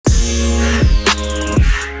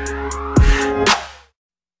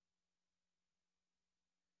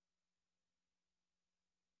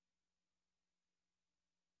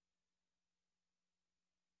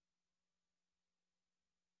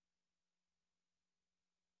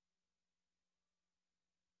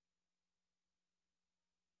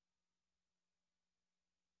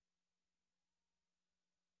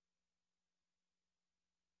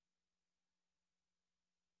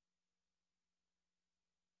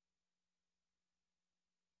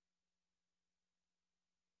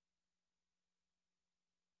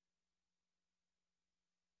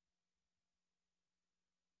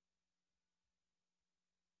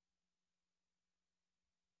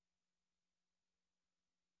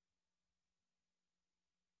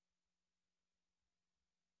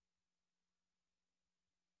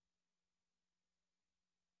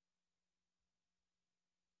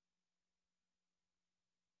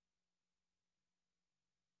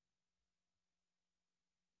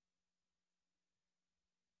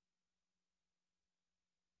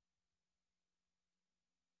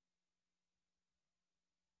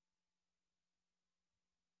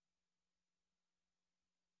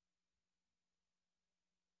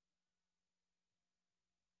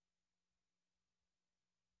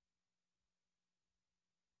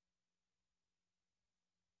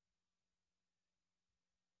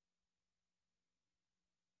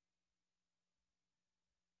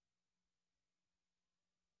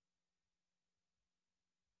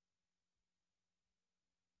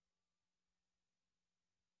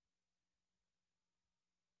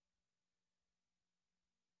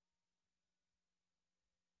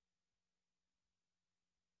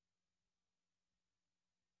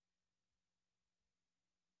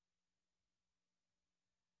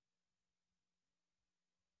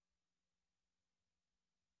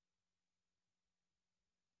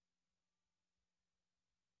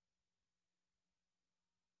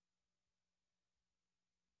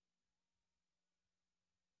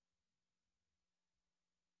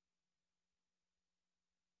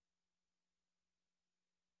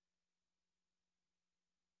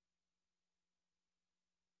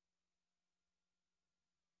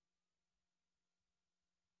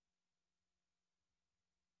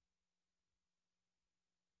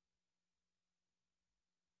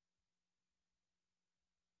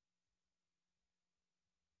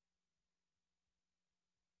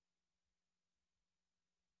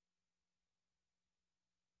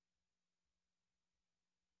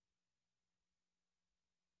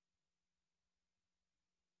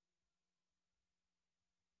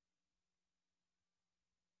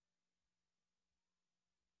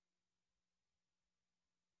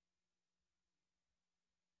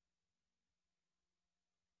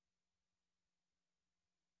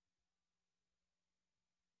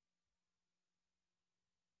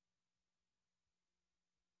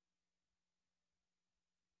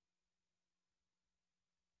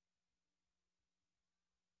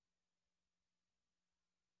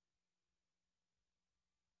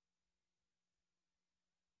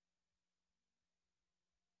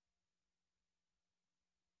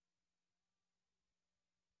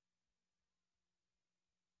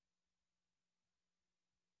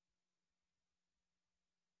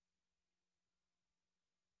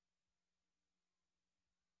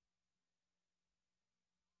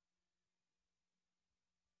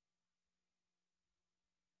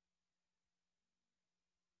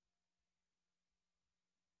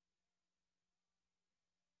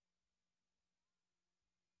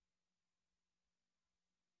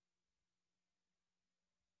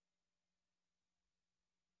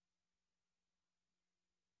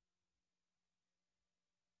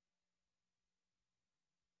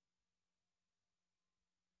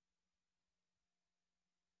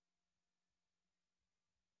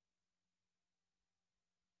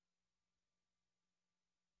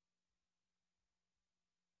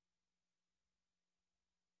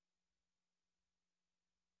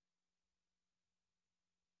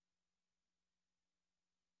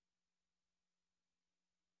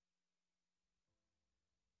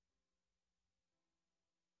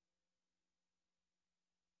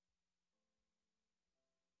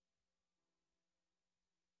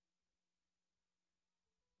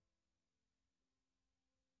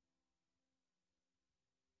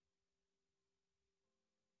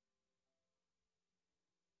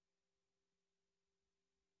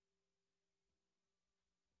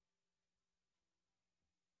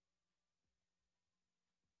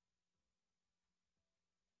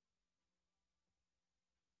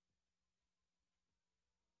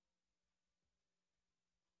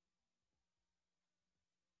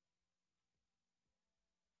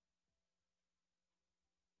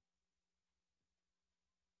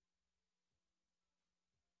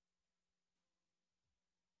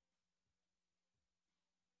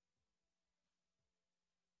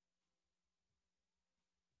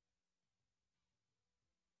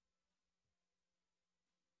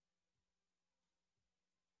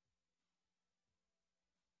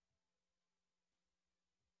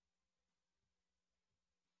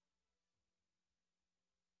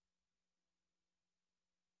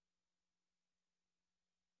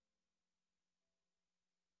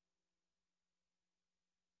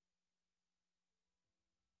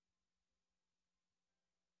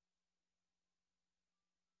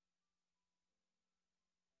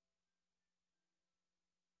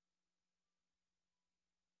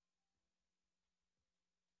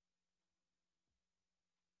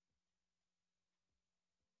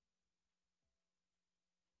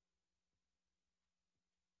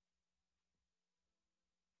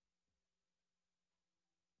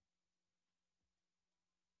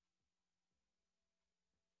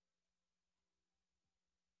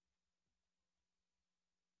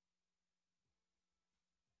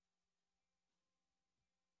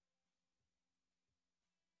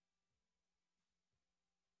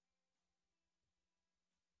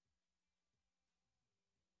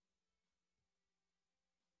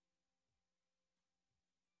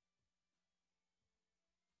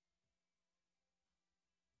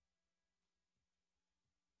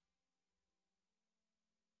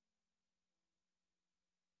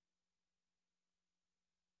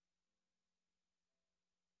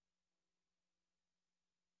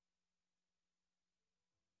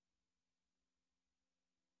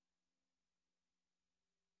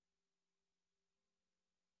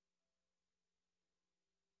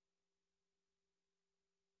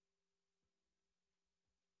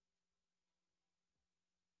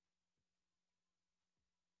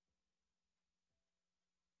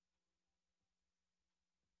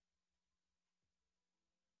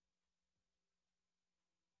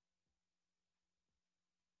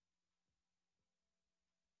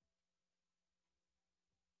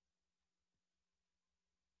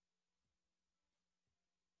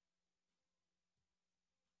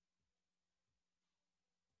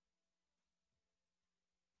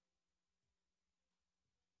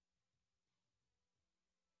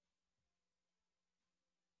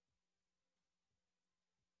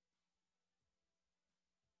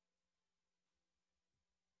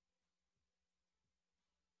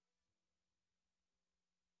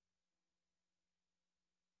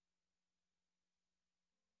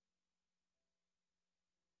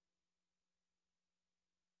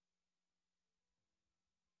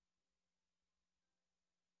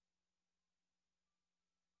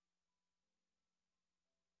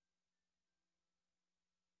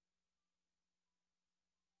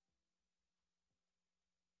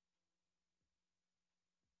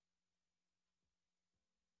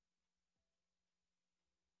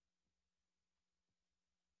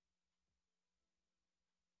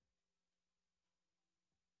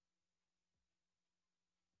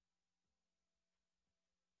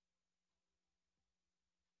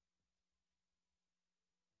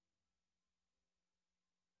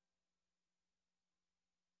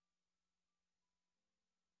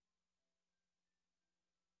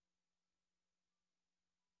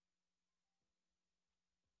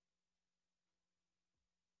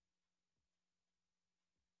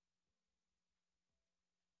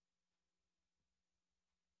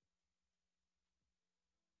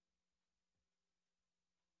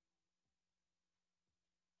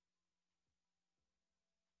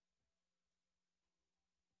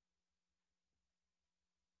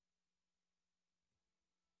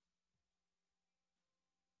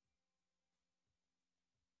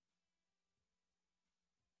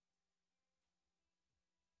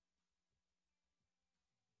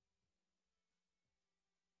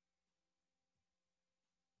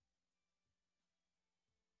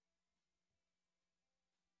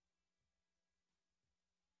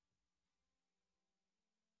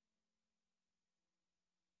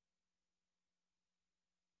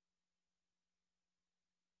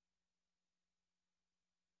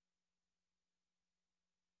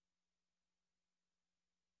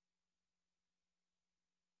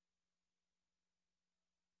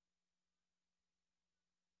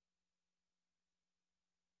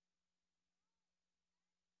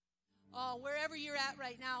Wherever you're at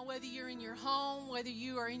right now, whether you're in your home, whether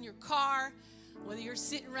you are in your car, whether you're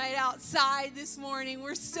sitting right outside this morning,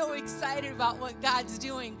 we're so excited about what God's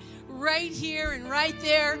doing right here and right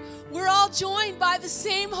there. We're all joined by the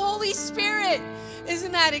same Holy Spirit.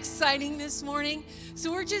 Isn't that exciting this morning?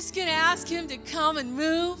 So we're just going to ask him to come and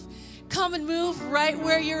move. Come and move right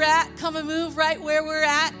where you're at. Come and move right where we're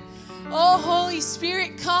at. Oh, Holy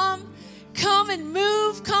Spirit, come. Come and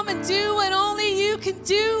move. Come and do what only you can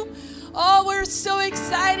do. Oh, we're so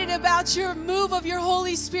excited about your move of your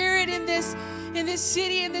Holy Spirit in this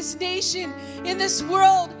city, in this nation, in this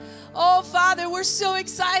world. Oh, Father, we're so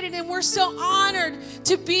excited and we're so honored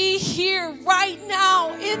to be here right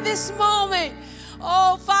now in this moment.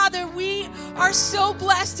 Oh, Father, we are so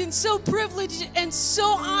blessed and so privileged and so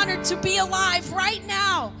honored to be alive right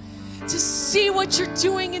now, to see what you're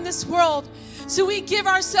doing in this world. So we give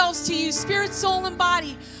ourselves to you, spirit, soul, and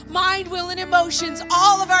body, mind, will, and emotions,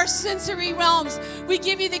 all of our sensory realms. We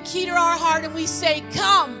give you the key to our heart and we say,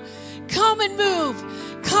 come and move.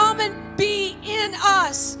 Come and be in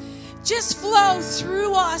us. Just flow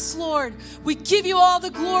through us, Lord. We give you all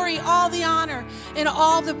the glory, all the honor, and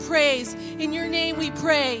all the praise. In your name we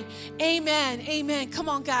pray. Amen. Amen. Come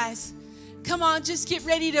on, guys. Come on, just get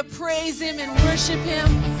ready to praise him and worship him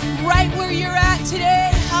right where you're at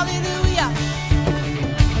today. Hallelujah.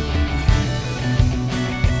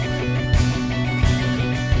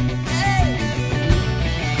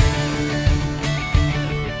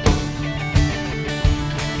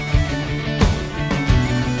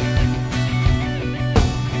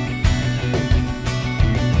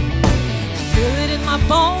 My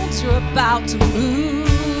bones are about to move.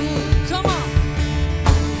 Come on.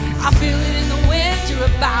 I feel it in the wind. You're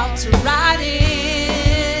about to ride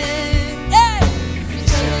in. Hey! You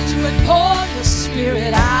said that you would pour your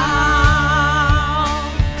spirit out.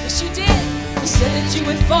 Yes, you did. You said that you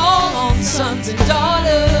would fall on sons and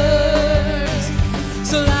daughters.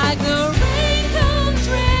 So like the rain comes,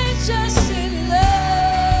 drench us in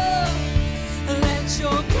love. Let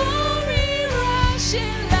your glory rush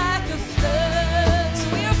in like a flood.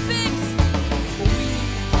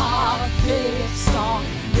 Fixed on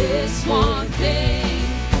this one thing,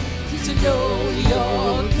 to know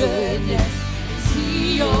your goodness,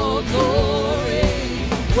 see your glory.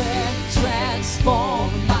 We're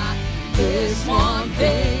transformed by this one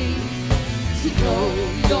thing, to know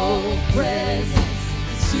your presence,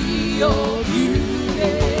 see your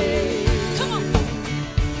beauty. Come on.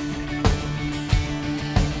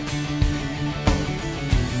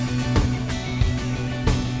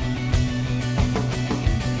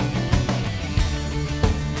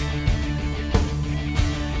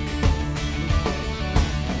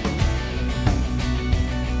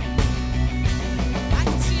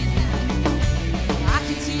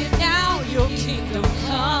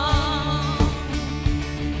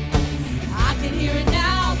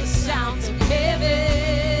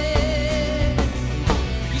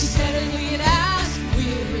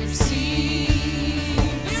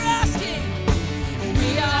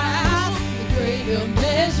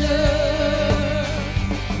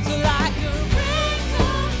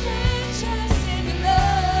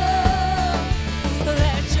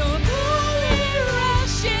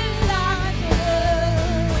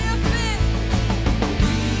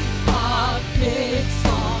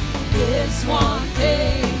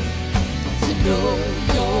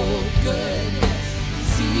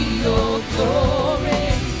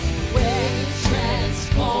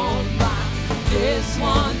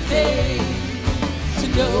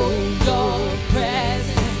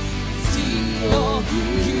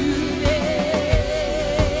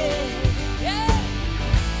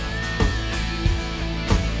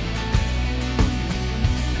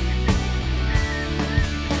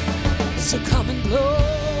 So come and blow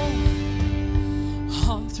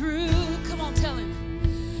on through. Come on, tell him.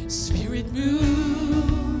 Spirit,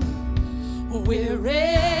 move. We're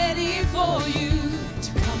ready for you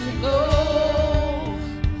to come and blow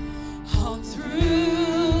on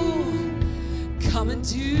through. Come and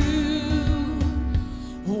do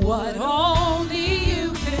what only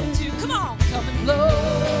you can do. Come on, come and blow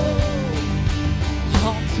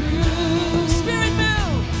on through. Spirit,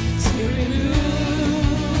 move. Spirit, move.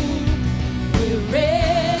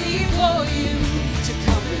 Ready for you to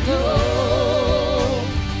come and go.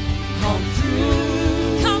 Come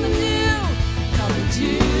through. Come and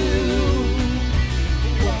do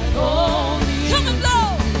what only come and blow.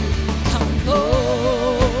 Come and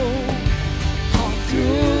blow. Come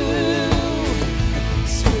through.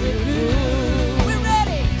 Spirit move.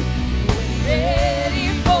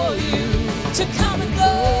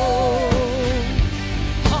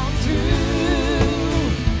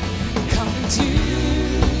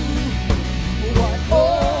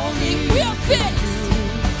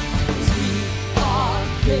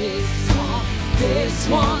 this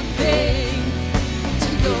one thing, to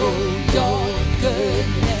know your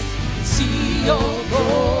goodness, see your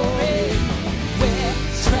glory. We're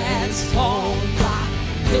transformed by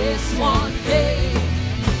this one thing,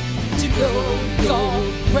 to know your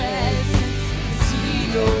presence,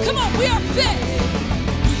 see your. Come on, we are fit.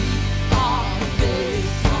 We are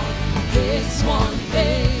this one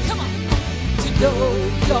thing. Come on, to know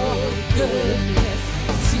your goodness,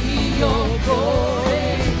 see your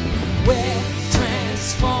glory. We're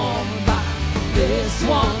transformed by this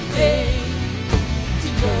one thing, to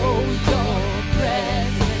know your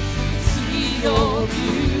presence, see your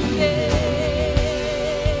beauty.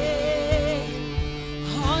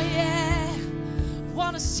 Oh yeah,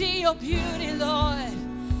 wanna see your beauty, Lord.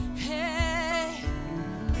 Hey,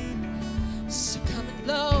 so come and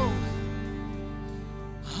blow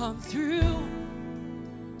on through,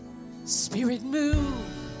 Spirit move.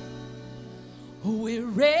 We're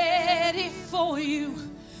ready for you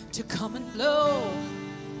to come and blow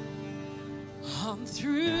on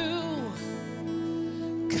through.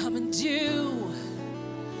 Come and do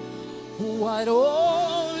what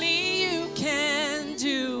only you can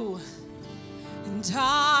do. And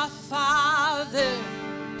our Father,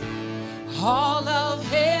 all of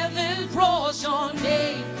heaven roars your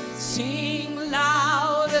name. Sing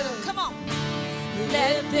louder. Come on.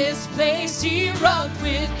 Let this place erupt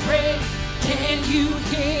with praise. Can you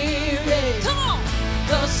hear it? Come on.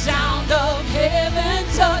 The sound of heaven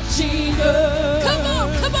touching earth. Come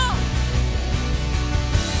on, come on.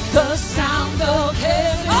 The sound of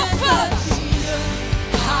heaven touching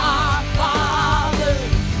earth. Our Father,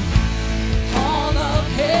 all of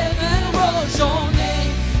heaven roars your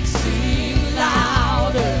name. Sing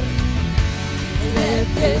louder. Let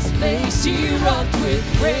this place erupt with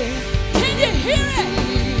praise. Can you hear it?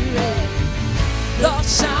 The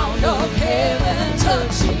sound of heaven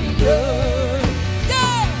touching earth.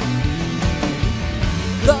 Yeah.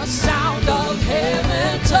 The sound of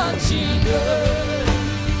heaven touching earth.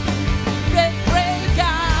 Break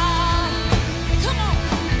out. Come on.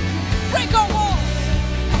 Break our walls.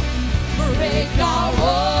 Break our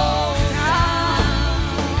walls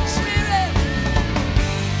down. Spirit.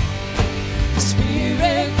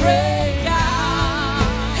 Spirit, break out.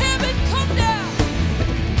 Heaven, come down.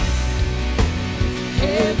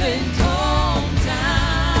 Heaven come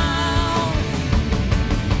down.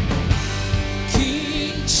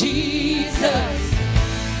 King Jesus,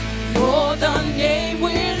 you're the name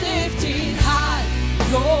we're lifting high.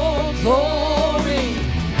 Your glory,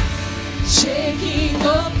 shaking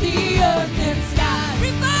up the earth and sky.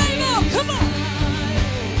 Revival, come on.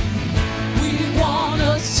 We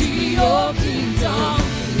wanna see your kingdom.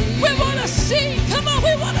 We wanna see, come on,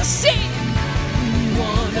 we wanna see. We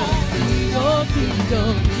wanna see your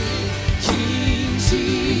kingdom. King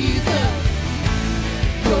Jesus,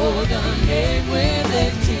 you're the name we're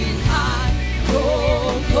lifting high.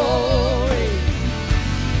 Your glory,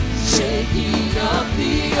 shaking up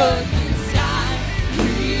the earth and sky.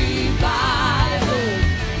 Revival,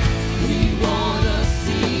 we wanna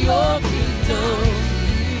see your kingdom.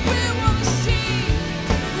 We wanna see,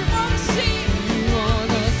 we wanna see, we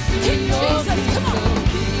wanna see King your Jesus, kingdom. Come on.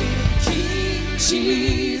 King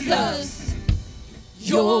Jesus,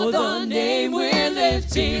 you're the name we're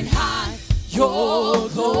lifting high. Your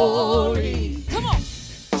glory, come on,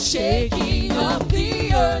 shaking up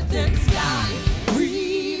the earth and sky.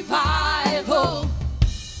 Revival,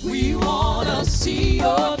 we wanna see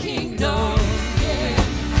your kingdom. Yeah.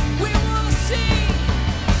 We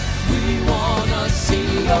wanna see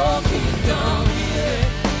your kingdom. Yeah.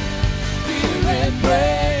 Spirit,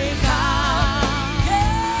 break out.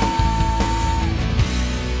 Yeah.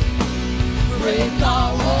 Break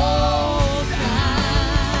our walls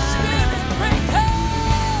down. Spirit, break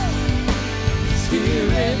out.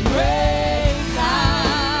 Spirit, break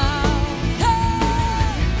out.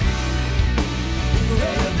 Hey.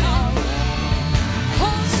 Break our walls.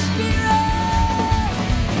 Oh,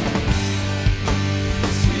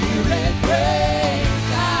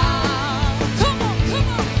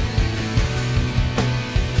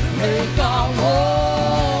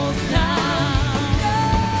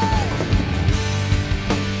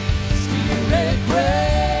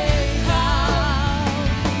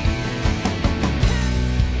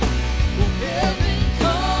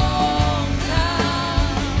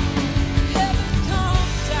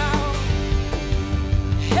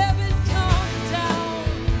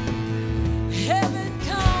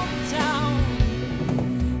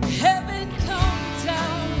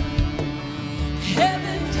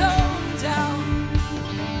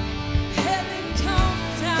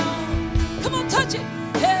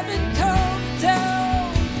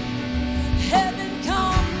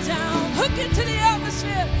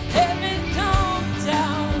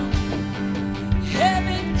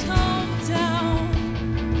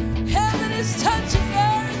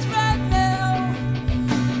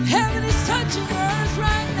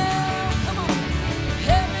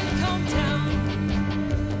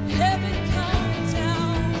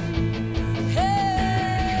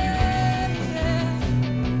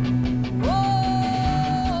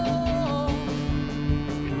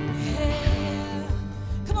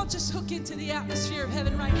 hook into the atmosphere of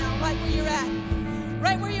heaven right now, right where you're at.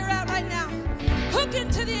 Right where you're at right now. Hook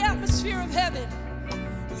into the atmosphere of heaven.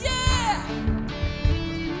 Yeah!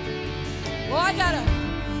 Well, I got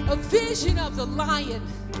a vision of the lion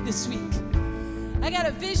this week. I got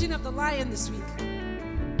a vision of the lion this week.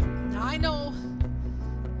 Now, I know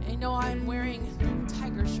I'm wearing a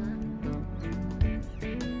tiger shirt.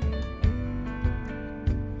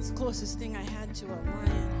 It's the closest thing I had to a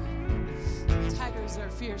lion. Tigers are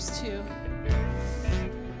fierce too.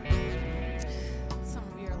 Some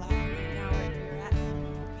of you are laughing right now where you're at.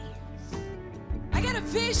 I got a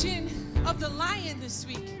vision of the lion this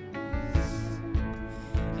week.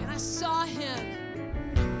 And I saw him.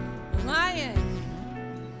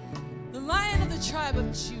 The lion of the tribe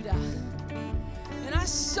of Judah. And I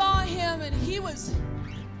saw him, and he was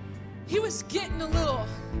getting a little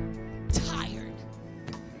tired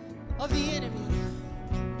of the enemy.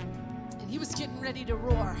 And he was getting ready to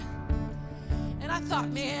roar. And I thought,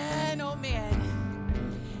 man, oh man.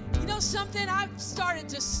 You know something? I've started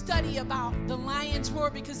to study about the lion's roar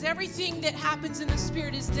because everything that happens in the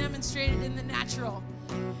spirit is demonstrated in the natural.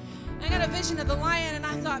 I got a vision of the lion, and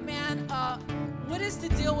I thought, man, what is the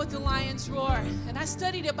deal with the lion's roar? And I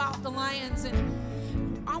studied about the lions,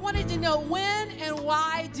 and I wanted to know when and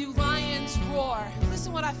why do lions roar.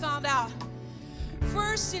 Listen what I found out.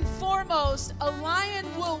 First and foremost, a lion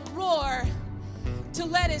will roar to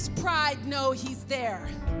let his pride know he's there.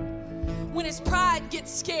 When his pride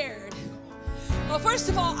gets scared. Well, first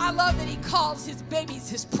of all, I love that he calls his babies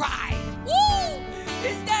his pride. Woo!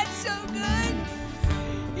 Is that so good?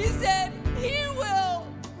 He said he will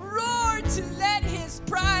roar to let his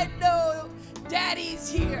pride know Daddy's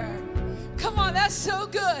here. Come on, that's so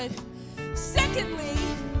good. Secondly,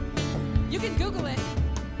 you can Google it.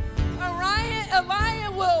 A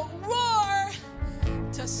lion will roar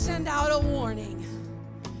to send out a warning.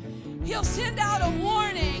 He'll send out a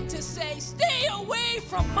warning to say, stay away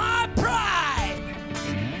from my pride.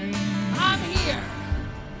 I'm here.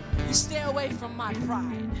 You stay away from my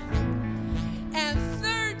pride. And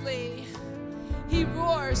thirdly, he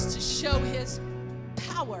roars to show his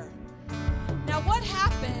power. Now, what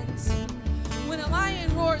happens when a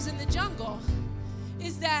lion roars in the jungle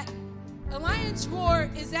is that a lion's roar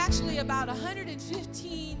is actually about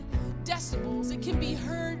 115 decibels. It can be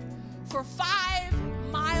heard for 5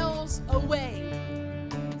 miles away.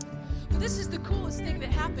 But this is the coolest thing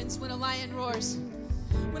that happens when a lion roars.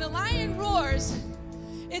 When a lion roars,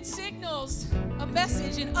 it signals a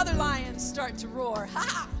message and other lions start to roar.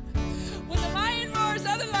 Ha! When the lion roars,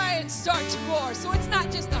 other lions start to roar. So it's not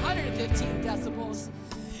just 115 decibels.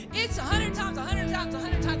 It's 100 times, 100 times,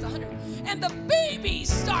 100 times, 100. And the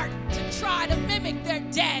babies start to try to mimic their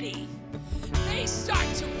daddy. They start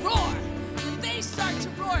to roar. They start to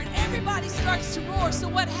roar, and everybody starts to roar. So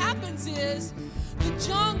what happens is the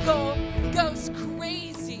jungle goes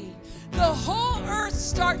crazy. The whole earth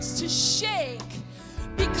starts to shake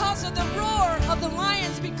because of the roar of the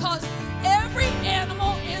lions, because every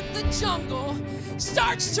animal in the jungle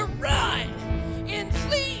starts to run and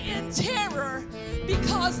flee in terror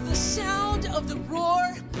because the sound of the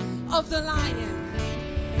roar of the lion.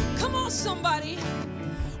 Come on, somebody.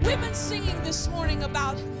 We've been singing this morning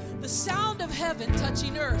about the sound of heaven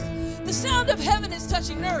touching earth. The sound of heaven is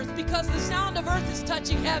touching earth because the sound of earth is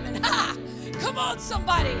touching heaven. Ha! Come on,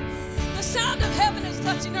 somebody. The sound of heaven is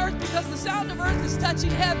touching earth because the sound of earth is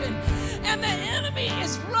touching heaven. And the enemy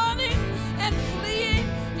is running and fleeing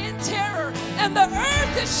in terror. And the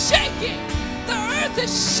earth is shaking. The earth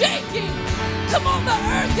is shaking. Come on, the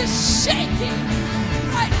earth is shaking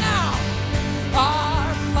right now.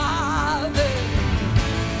 Our Father,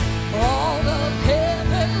 all of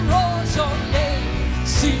heaven roars your name.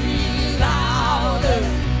 Sing louder.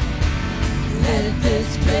 Let this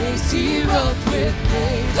place erupt with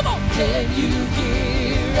praise. Come on, can you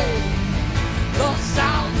hear it? The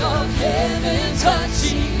sound of heaven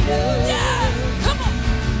touching earth. Yeah, come on.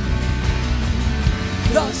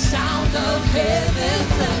 The sound of heaven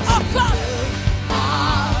touching our Father,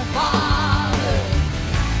 our Father.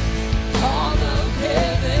 All of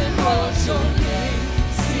heaven roars your name.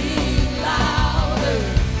 Sing louder.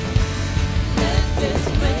 Let this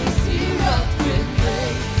place erupt with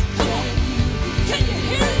praise. Can you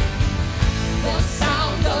hear it? The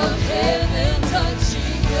sound of heaven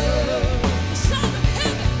touching earth. The sound of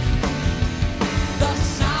heaven. The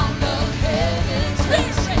sound of heaven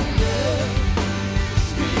touching earth.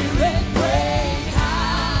 Spirit break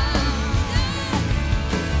out.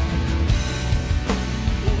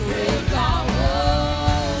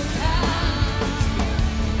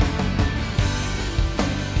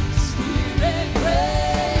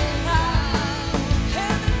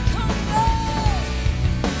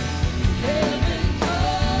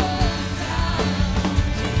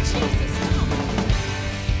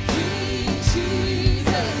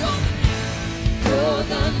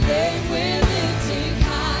 that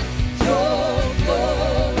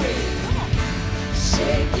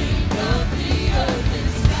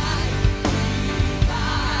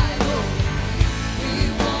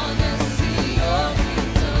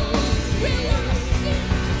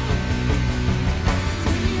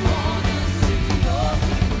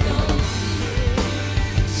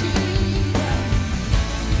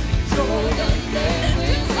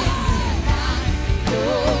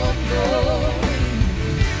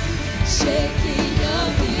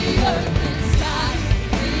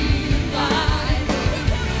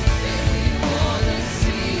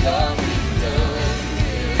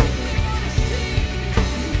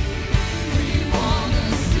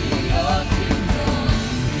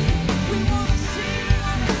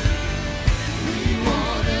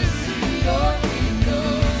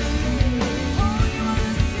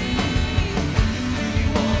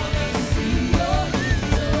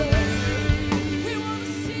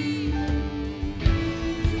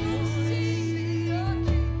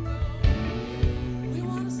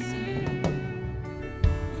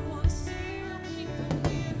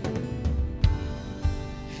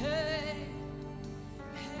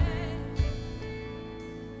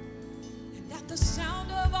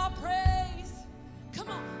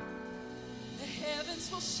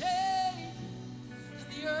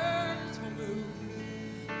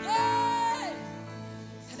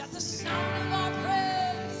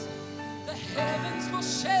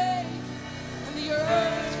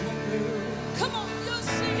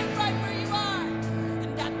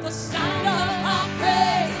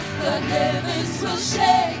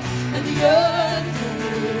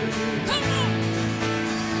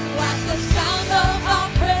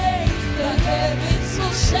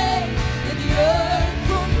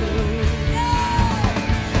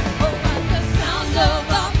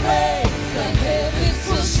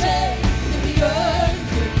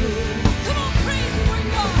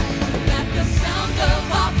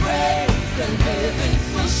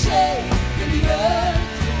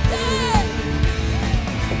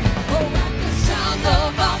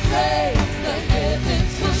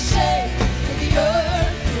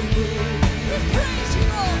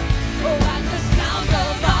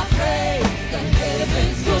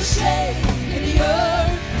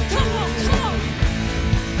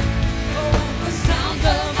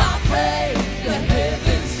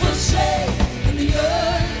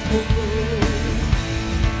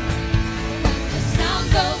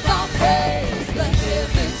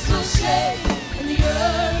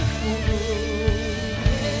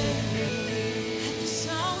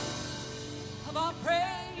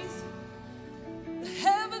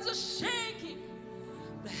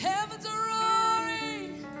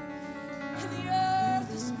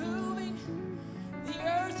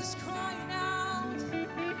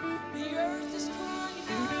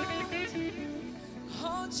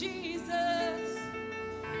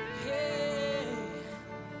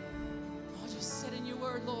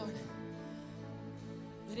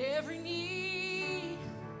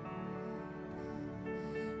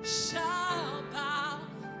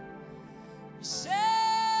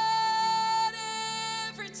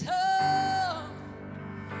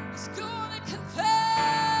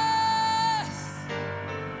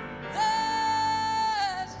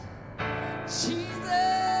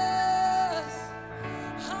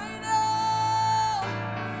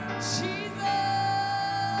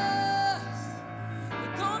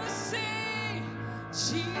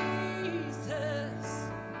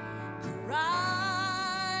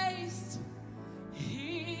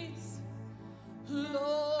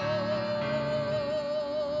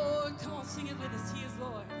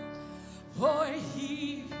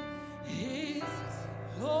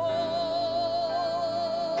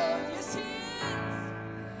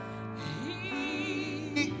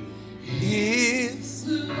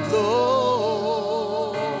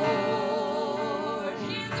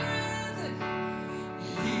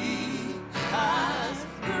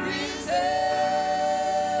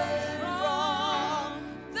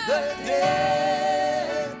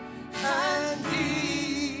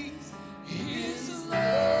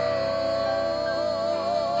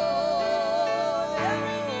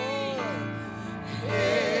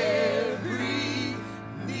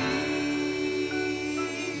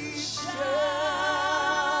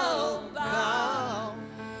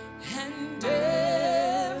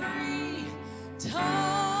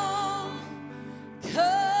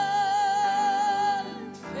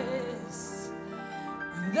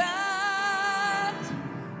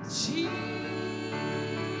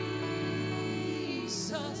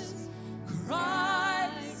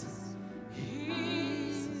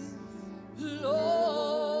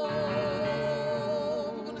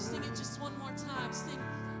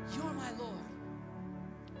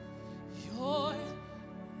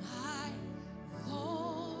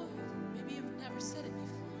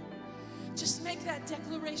make that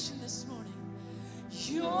declaration this morning.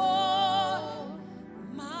 You're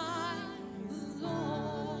my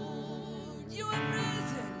Lord. You have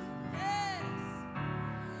risen. Yes.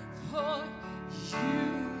 For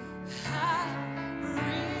you have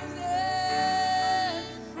risen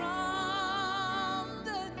from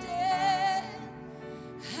the dead,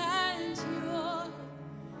 and you're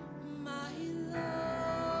my Lord.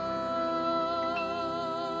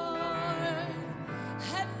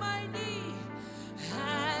 At my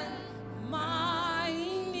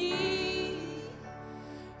knee,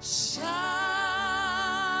 shall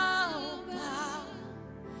bow,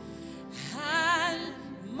 and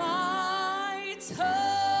my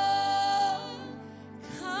tongue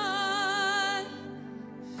confess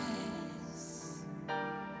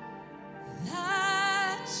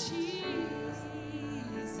that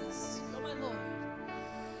Jesus, you're my Lord.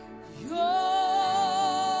 You're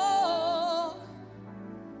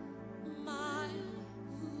my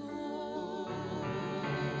Lord.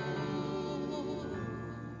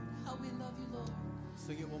 How we love you, Lord.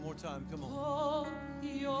 Sing it one more time. Come on. Oh,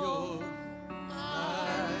 you're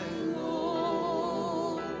my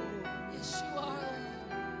Lord. Yes, you are,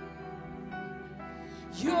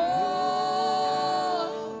 Lord. You're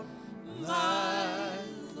my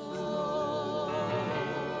Lord.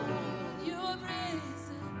 You have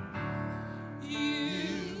risen.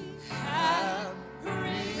 You have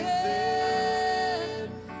risen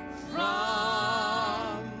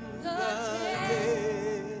from the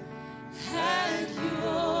dead, and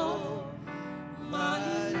you're my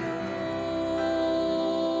Lord.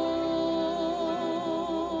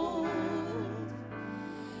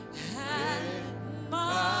 And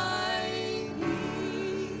my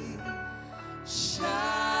knee shall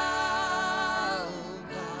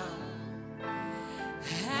bow,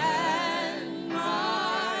 and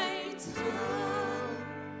my tongue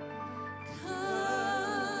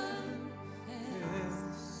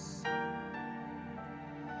confess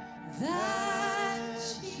that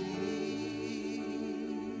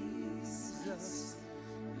Jesus,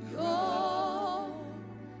 you're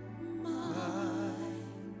my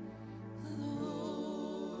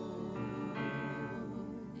Lord.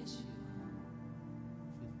 Yes,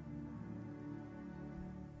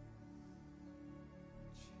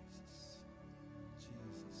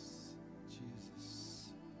 you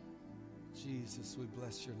Jesus, we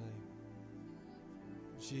bless your name.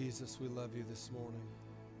 Jesus, we love you this morning.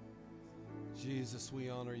 Jesus, we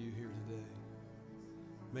honor you here today.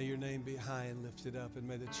 May your name be high and lifted up, and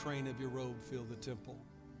may the train of your robe fill the temple.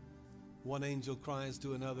 One angel cries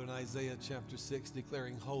to another in Isaiah chapter 6,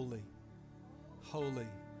 declaring, holy, holy,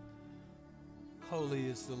 holy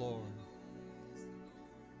is the Lord.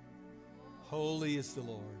 Holy is the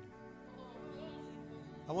Lord.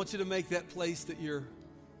 I want you to make that place that you're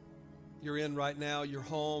in right now, your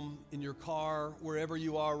home, in your car, wherever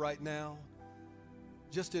you are right now.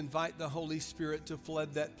 Just invite the Holy Spirit to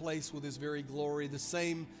flood that place with his very glory, the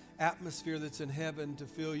same atmosphere that's in heaven to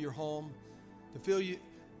fill your home, to fill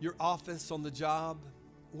your office, on the job,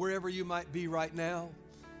 wherever you might be right now.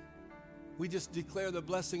 We just declare the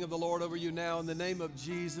blessing of the Lord over you now in the name of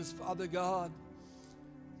Jesus. Father God,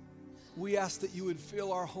 we ask that you would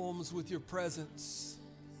fill our homes with your presence,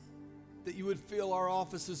 that you would fill our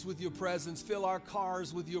offices with your presence, fill our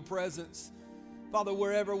cars with your presence. Father,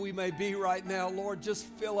 wherever we may be right now, Lord, just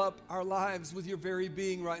fill up our lives with your very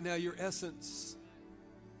being right now, your essence.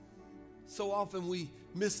 So often we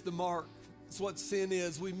miss the mark. That's what sin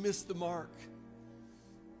is. We miss the mark.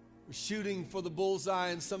 We're shooting for the bullseye,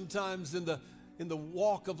 and sometimes in the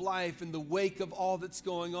walk of life, in the wake of all that's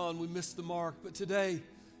going on, we miss the mark. But today,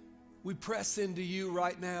 we press into you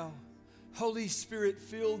right now. Holy Spirit,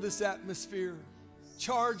 fill this atmosphere.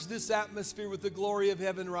 Charge this atmosphere with the glory of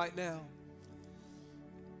heaven right now.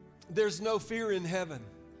 There's no fear in heaven.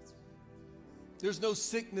 There's no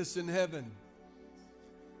sickness in heaven.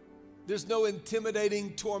 There's no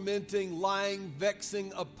intimidating, tormenting, lying,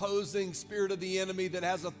 vexing, opposing spirit of the enemy that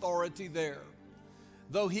has authority there.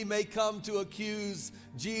 Though he may come to accuse,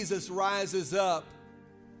 Jesus rises up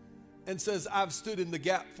and says, I've stood in the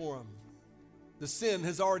gap for him. The sin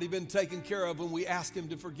has already been taken care of when we ask him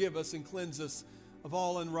to forgive us and cleanse us of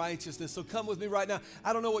all unrighteousness. So come with me right now.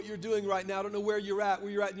 I don't know what you're doing right now. I don't know where you're at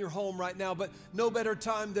in your home right now, but no better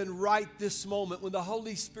time than right this moment when the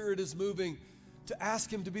Holy Spirit is moving to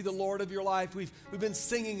ask him to be the Lord of your life. We've been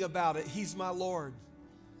singing about it. He's my Lord.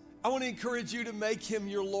 I want to encourage you to make him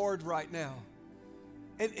your Lord right now.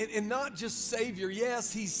 And not just Savior.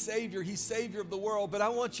 Yes, he's Savior. He's Savior of the world, but I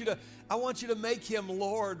want you to make him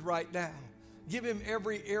Lord right now. Give him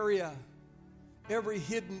every area, every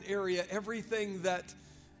hidden area, everything that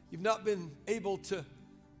you've not been able to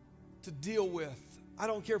deal with. I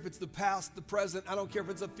don't care if it's the past, the present. I don't care if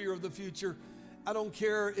it's a fear of the future. I don't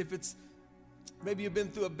care if it's maybe you've been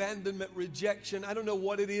through abandonment, rejection. I don't know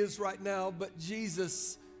what it is right now, but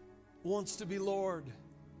Jesus wants to be Lord.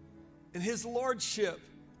 And his lordship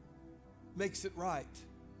makes it right.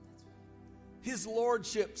 His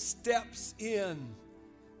lordship steps in,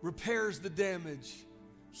 repairs the damage,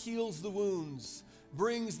 heals the wounds,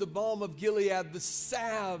 brings the balm of Gilead, the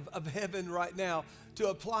salve of heaven right now to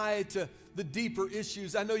apply to the deeper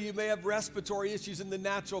issues. I know you may have respiratory issues in the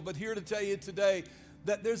natural, but here to tell you today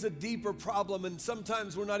that there's a deeper problem, and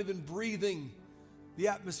sometimes we're not even breathing the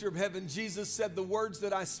atmosphere of heaven. Jesus said, the words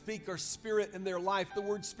that I speak are spirit and their life. The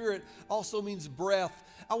word spirit also means breath.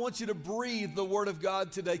 I want you to breathe the word of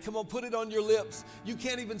God today. Come on, put it on your lips. You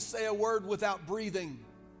can't even say a word without breathing.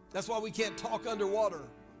 That's why we can't talk underwater.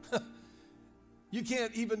 You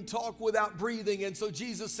can't even talk without breathing. And so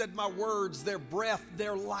Jesus said, my words, their breath,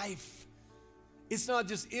 their life. It's not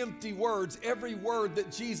just empty words. Every word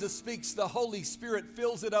that Jesus speaks, the Holy Spirit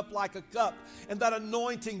fills it up like a cup, and that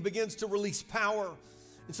anointing begins to release power.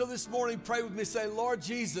 And so this morning, pray with me. Say, Lord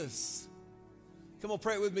Jesus. Come on,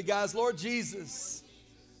 pray it with me, guys. Lord Jesus,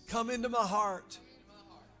 come into my heart.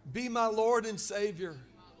 Be my Lord and Savior.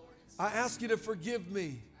 I ask you to forgive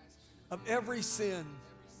me of every sin,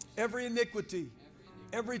 every iniquity,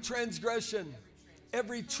 every transgression,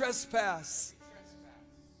 every trespass,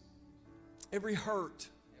 every hurt.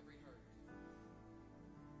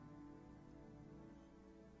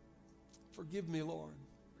 Forgive me, Lord.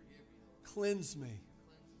 Cleanse me.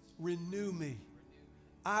 Renew me.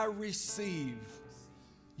 I receive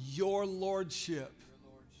your lordship.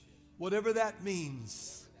 Whatever that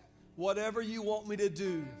means, whatever you want me to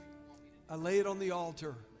do, I lay it on the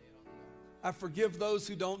altar. I forgive those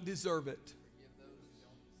who don't deserve it.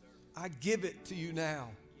 I give it to you now.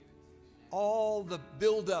 All the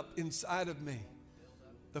buildup inside of me,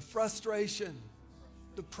 the frustration,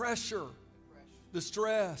 the pressure, the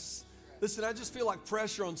stress. Listen, I just feel like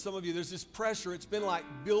pressure on some of you. There's this pressure. It's been like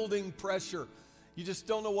building pressure. You just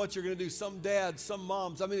don't know what you're going to do. Some dads, some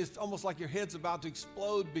moms. I mean, it's almost like your head's about to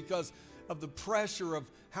explode because of the pressure of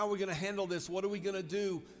how are we going to handle this? What are we going to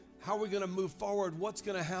do? How are we going to move forward? What's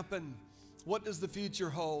going to happen? What does the future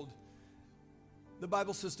hold? The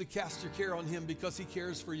Bible says to cast your care on him because he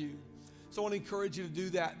cares for you. So I want to encourage you to do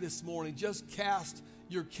that this morning. Just cast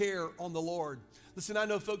your care on the Lord. Listen, I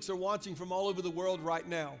know folks are watching from all over the world right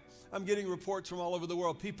now. I'm getting reports from all over the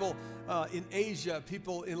world. People in Asia,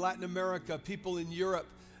 people in Latin America, people in Europe,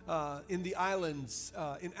 in the islands,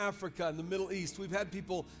 in Africa, in the Middle East. We've had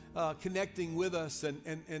people connecting with us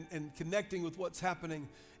and connecting with what's happening.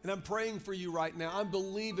 And I'm praying for you right now. I'm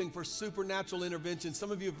believing for supernatural intervention.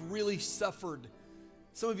 Some of you have really suffered.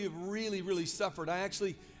 Some of you have really, really suffered. I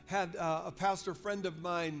actually had a pastor friend of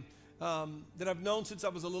mine that I've known since I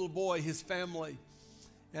was a little boy, his family.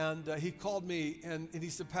 And he called me and he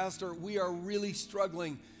said, Pastor, we are really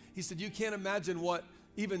struggling. He said, you can't imagine what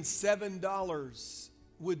even $7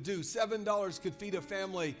 would do. $7 could feed a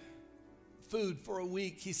family food for a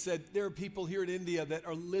week. He said, there are people here in India that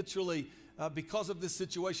are literally, because of this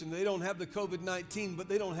situation, they don't have the COVID-19, but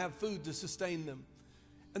they don't have food to sustain them.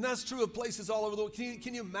 And that's true of places all over the world.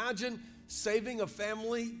 Can you imagine saving a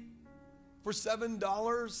family for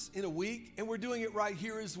 $7 in a week? And we're doing it right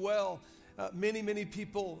here as well. Many, many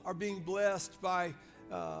people are being blessed by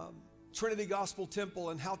Trinity Gospel Temple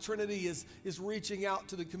and how Trinity is reaching out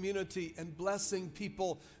to the community and blessing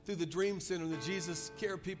people through the Dream Center, the Jesus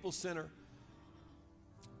Care People Center.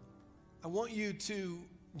 I want you to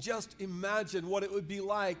just imagine what it would be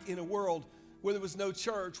like in a world where there was no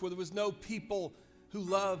church, where there was no people who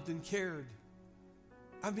loved and cared.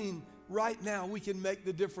 I mean, right now we can make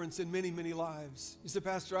the difference in many, many lives. You say,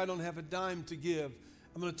 Pastor, I don't have a dime to give.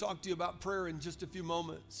 I'm going to talk to you about prayer in just a few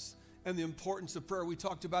moments and the importance of prayer. We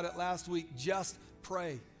talked about it last week. Just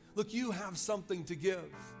pray. Look, you have something to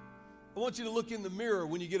give. I want you to look in the mirror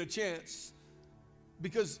when you get a chance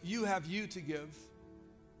because you have you to give.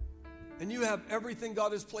 And you have everything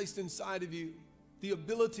God has placed inside of you. The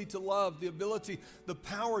ability to love, the ability, the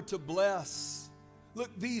power to bless. Look,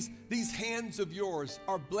 these hands of yours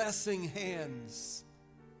are blessing hands.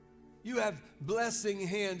 You have blessing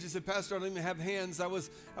hands. You said, Pastor, I don't even have hands. I was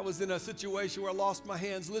in a situation where I lost my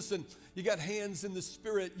hands. Listen, you got hands in the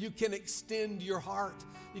spirit. You can extend your heart.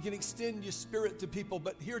 You can extend your spirit to people.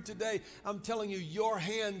 But here today, I'm telling you, your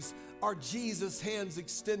hands are Jesus' hands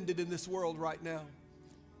extended in this world right now.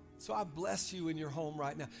 So I bless you in your home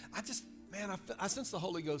right now. I sense the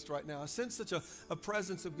Holy Ghost right now. I sense such a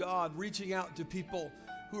presence of God reaching out to people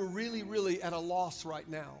who are really, really at a loss right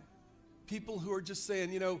now. people who are just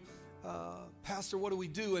saying, Pastor, what do we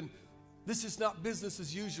do? And this is not business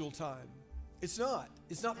as usual time. It's not.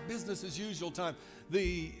 It's not business as usual time.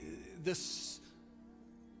 The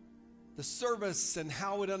service and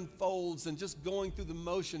how it unfolds and just going through the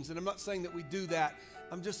motions, and I'm not saying that we do that.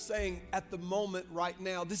 I'm just saying at the moment right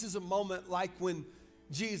now, this is a moment like when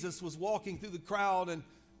Jesus was walking through the crowd and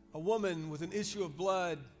a woman with an issue of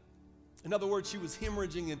blood. In other words, she was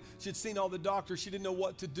hemorrhaging and she had seen all the doctors. She didn't know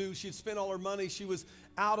what to do. She had spent all her money. She was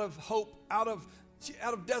out of hope, out of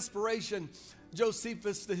desperation.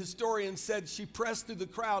 Josephus, the historian, said she pressed through the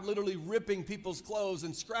crowd, literally ripping people's clothes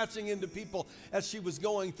and scratching into people as she was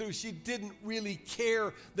going through. She didn't really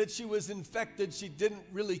care that she was infected. She didn't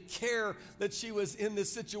really care that she was in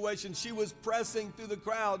this situation. She was pressing through the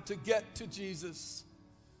crowd to get to Jesus.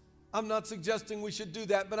 I'm not suggesting we should do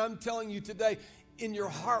that, but I'm telling you today, in your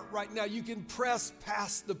heart right now, you can press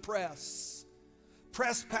past the press.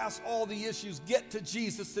 Press past all the issues. Get to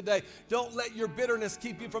Jesus today. Don't let your bitterness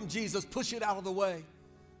keep you from Jesus. Push it out of the way.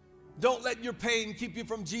 Don't let your pain keep you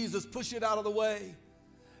from Jesus. Push it out of the way.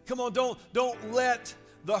 Come on, don't let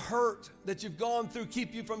the hurt that you've gone through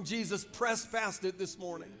keep you from Jesus. Press past it this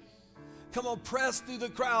morning. Come on, press through the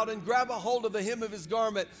crowd and grab a hold of the hem of his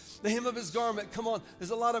garment. The hem of his garment. Come on,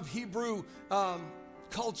 there's a lot of Hebrew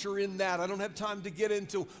culture in that. I don't have time to get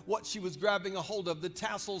into what she was grabbing a hold of, the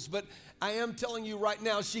tassels, but I am telling you right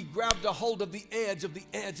now, she grabbed a hold of the edge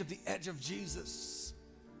of Jesus.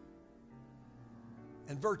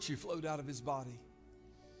 And virtue flowed out of his body.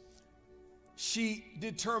 She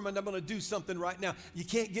determined, I'm going to do something right now. You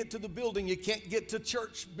can't get to the building. You can't get to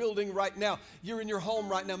church building right now. You're in your home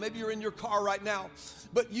right now. Maybe you're in your car right now.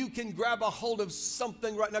 But you can grab a hold of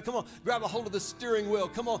something right now. Come on, grab a hold of the steering wheel.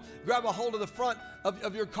 Come on, grab a hold of the front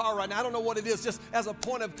of your car right now. I don't know what it is, just as a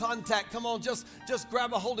point of contact. Come on, just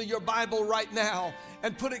grab a hold of your Bible right now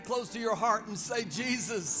and put it close to your heart and say,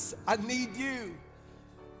 Jesus, I need you.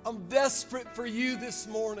 I'm desperate for you this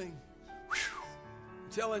morning. Whew.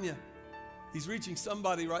 I'm telling you. He's reaching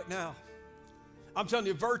somebody right now. I'm telling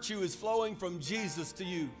you, virtue is flowing from Jesus to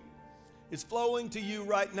you. It's flowing to you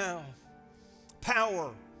right now.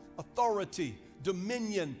 Power, authority,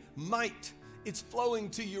 dominion, might. It's flowing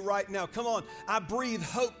to you right now. Come on. I breathe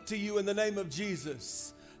hope to you in the name of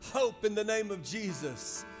Jesus. Hope in the name of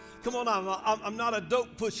Jesus. Come on. I'm not a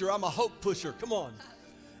dope pusher. I'm a hope pusher. Come on.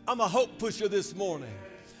 I'm a hope pusher this morning.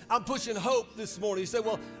 I'm pushing hope this morning. You say,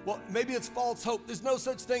 well, maybe it's false hope. There's no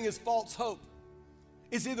such thing as false hope.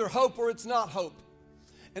 It's either hope or it's not hope.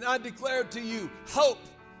 And I declare to you, hope.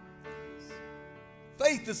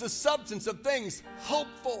 Faith is the substance of things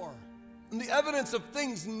hoped for and the evidence of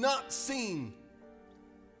things not seen.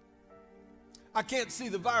 I can't see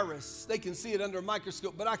the virus. They can see it under a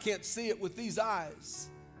microscope, but I can't see it with these eyes.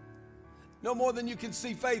 No more than you can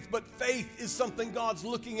see faith, but faith is something God's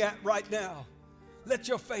looking at right now. Let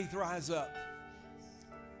your faith rise up.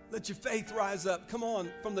 Let your faith rise up. Come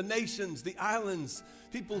on, from the nations, the islands,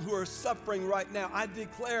 people who are suffering right now. I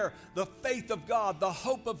declare the faith of God, the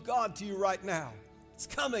hope of God to you right now. It's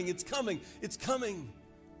coming, it's coming, it's coming.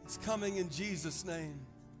 It's coming in Jesus' name.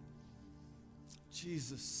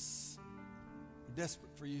 Jesus, we're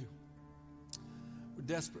desperate for you. We're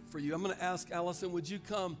desperate for you. I'm going to ask Allison, would you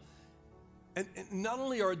come? And not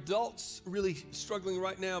only are adults really struggling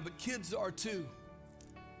right now, but kids are too.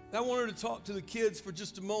 I want her to talk to the kids for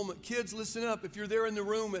just a moment. Kids, listen up. If you're there in the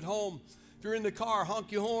room at home, if you're in the car,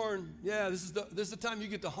 honk your horn. Yeah, this is the time you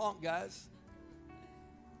get to honk, guys.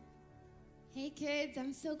 Hey, kids.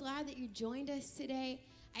 I'm so glad that you joined us today.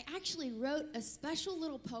 I actually wrote a special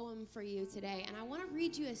little poem for you today, and I want to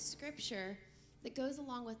read you a scripture that goes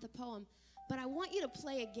along with the poem. But I want you to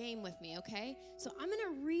play a game with me, okay? So I'm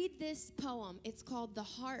going to read this poem. It's called The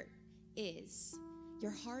Heart Is.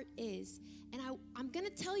 Your heart is. And I'm going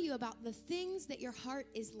to tell you about the things that your heart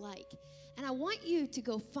is like. And I want you to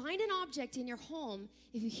go find an object in your home.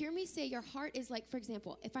 If you hear me say your heart is like, for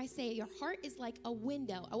example, if I say your heart is like a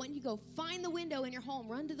window, I want you to go find the window in your home.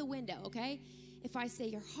 Run to the window, okay? If I say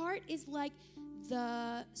your heart is like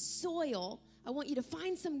the soil, I want you to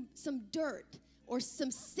find some dirt or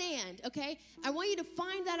some sand, okay? I want you to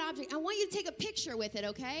find that object. I want you to take a picture with it,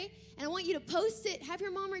 okay? And I want you to post it, have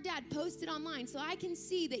your mom or dad post it online so I can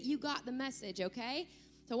see that you got the message, okay?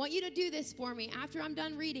 So I want you to do this for me. After I'm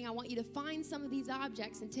done reading, I want you to find some of these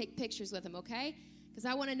objects and take pictures with them, okay? Because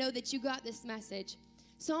I want to know that you got this message.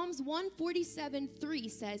 Psalms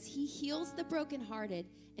 147:3 says, He heals the brokenhearted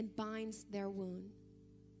and binds their wound.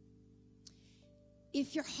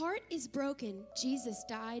 If your heart is broken, Jesus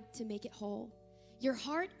died to make it whole. Your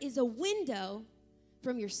heart is a window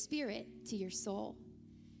from your spirit to your soul.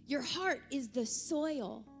 Your heart is the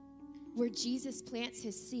soil where Jesus plants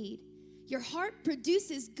his seed. Your heart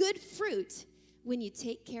produces good fruit when you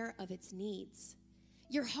take care of its needs.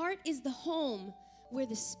 Your heart is the home where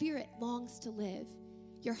the Spirit longs to live.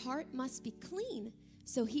 Your heart must be clean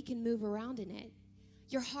so he can move around in it.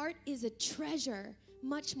 Your heart is a treasure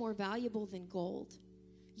much more valuable than gold.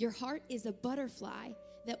 Your heart is a butterfly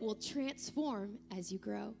that will transform as you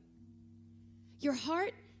grow. Your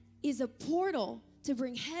heart is a portal to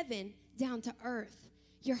bring heaven down to earth.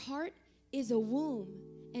 Your heart is a womb,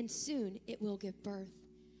 and soon it will give birth.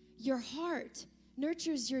 Your heart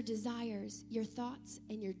nurtures your desires, your thoughts,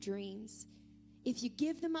 and your dreams. If you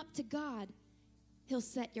give them up to God, he'll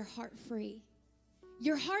set your heart free.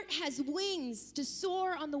 Your heart has wings to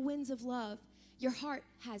soar on the winds of love. Your heart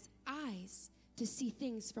has eyes to see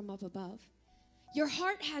things from up above. Your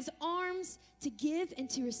heart has arms to give and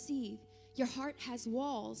to receive. Your heart has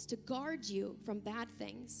walls to guard you from bad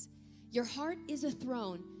things. Your heart is a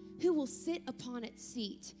throne. Who will sit upon its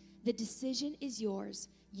seat? The decision is yours.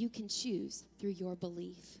 You can choose through your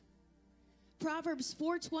belief. Proverbs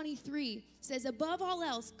 4:23 says, above all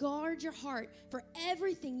else, guard your heart, for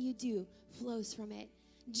everything you do flows from it.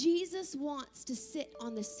 Jesus wants to sit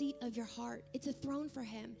on the seat of your heart. It's a throne for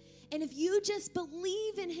him. And if you just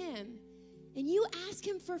believe in him and you ask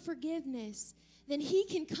him for forgiveness, then he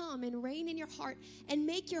can come and reign in your heart and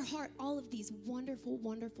make your heart all of these wonderful,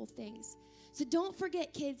 wonderful things. So don't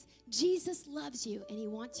forget, kids, Jesus loves you and he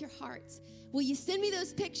wants your hearts. Will you send me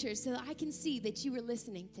those pictures so that I can see that you were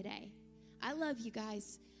listening today? I love you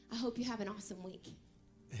guys. I hope you have an awesome week.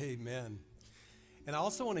 Amen. And I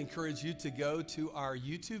also want to encourage you to go to our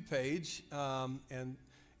YouTube page and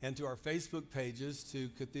to our Facebook pages, to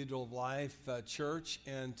Cathedral of Life Church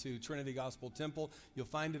and to Trinity Gospel Temple. You'll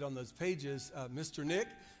find it on those pages. Mr. Nick,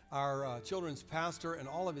 our children's pastor, and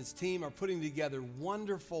all of his team are putting together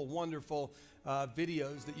wonderful, wonderful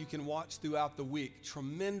videos that you can watch throughout the week.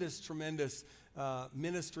 Tremendous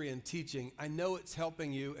ministry and teaching. I know it's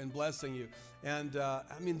helping you and blessing you. And I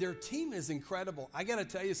mean, their team is incredible. I got to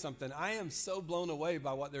tell you something. I am so blown away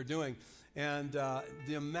by what they're doing. And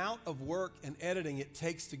the amount of work and editing it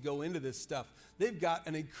takes to go into this stuff. They've got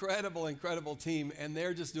an incredible, incredible team, and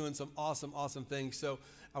they're just doing some awesome, awesome things. So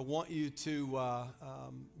I want you to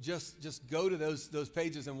just go to those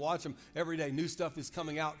pages and watch them every day. New stuff is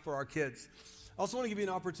coming out for our kids. I also want to give you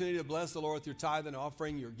an opportunity to bless the Lord with your tithe and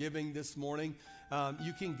offering, your giving this morning.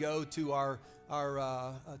 You can go to our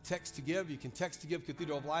text to give. You can text to give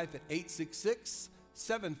Cathedral of Life at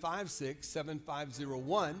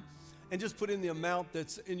 866-756-7501. And just put in the amount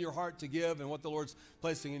that's in your heart to give and what the Lord's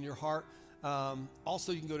placing in your heart.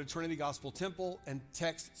 Also, you can go to Trinity Gospel Temple and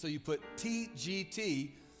text. So you put TGT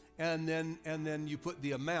and then you put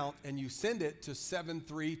the amount and you send it to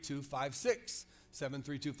 73256.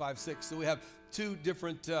 73256. So we have two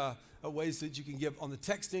different ways that you can give on the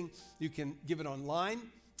texting. You can give it online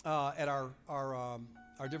at our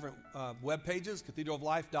different web pages,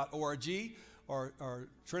 cathedraloflife.org or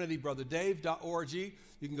trinitybrotherdave.org.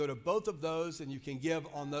 You can go to both of those and you can give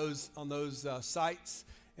on those sites.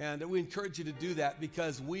 And we encourage you to do that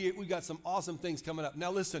because we got some awesome things coming up.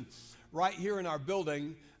 Now listen, right here in our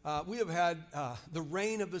building, we have had the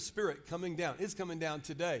rain of the Spirit coming down. It's coming down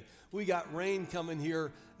today. We got rain coming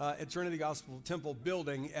here at Trinity Gospel Temple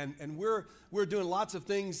building, and we're doing lots of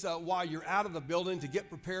things while you're out of the building to get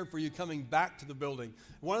prepared for you coming back to the building.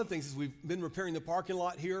 One of the things is we've been repairing the parking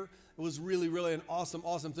lot here. It was really, really an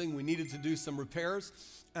awesome thing. We needed to do some repairs,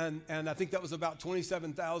 and I think that was about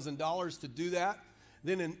 $27,000 to do that.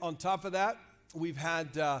 Then on top of that, we've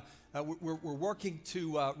had we're working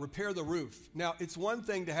to repair the roof. Now, it's one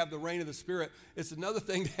thing to have the rain of the Spirit. It's another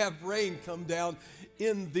thing to have rain come down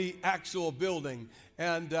in the actual building.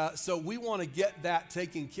 And so we want to get that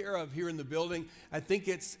taken care of here in the building. I think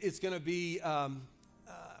it's going to be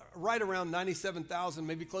right around $97,000,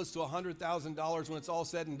 maybe close to $100,000 when it's all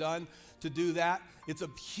said and done to do that. It's a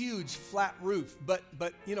huge flat roof. But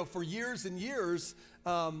you know, for years and years,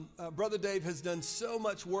 Brother Dave has done so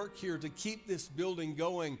much work here to keep this building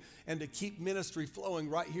going and to keep ministry flowing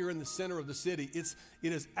right here in the center of the city. It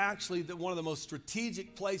is actually one of the most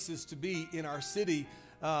strategic places to be in our city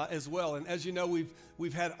as well. And as you know,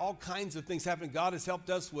 we've had all kinds of things happen. God has helped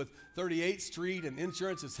us with 38th Street, and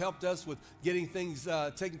insurance has helped us with getting things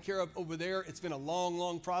taken care of over there. It's been a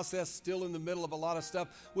long process, still in the middle of a lot of stuff.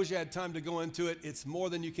 Wish I had time to go into it. It's more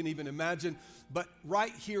than you can even imagine. But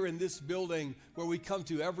right here in this building where we come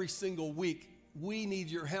to every single week, we need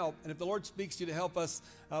your help. And if the Lord speaks to you to help us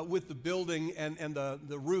with the building and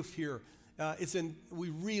the roof here, we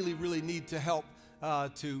really need to help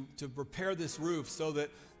to repair this roof so that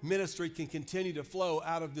ministry can continue to flow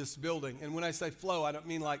out of this building. And when I say flow, I don't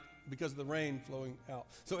mean like because of the rain flowing out.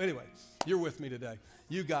 So anyway, you're with me today.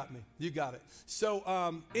 You got me. You got it.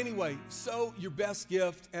 So anyway, sow your best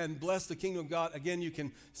gift and bless the kingdom of God. Again, you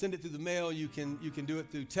can send it through the mail. You can do it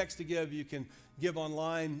through text to give. You can give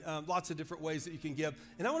online. Lots of different ways that you can give.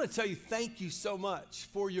 And I want to tell you, thank you so much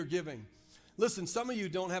for your giving. Listen, some of you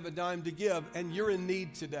don't have a dime to give, and you're in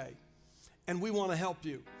need today. And we want to help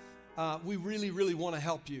you. We really, really want to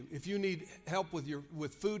help you. If you need help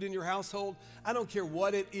with food in your household, I don't care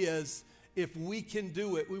what it is. If we can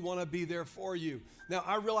do it, we want to be there for you. Now,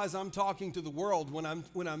 I realize I'm talking to the world when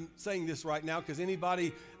I'm saying this right now, because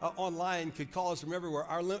anybody online could call us from everywhere.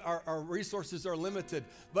 Our resources are limited,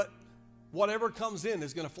 but whatever comes in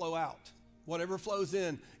is going to flow out. Whatever flows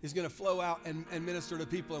in is going to flow out and minister to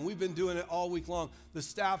people. And we've been doing it all week long. The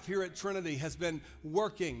staff here at Trinity has been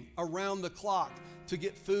working around the clock to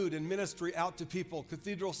get food and ministry out to people.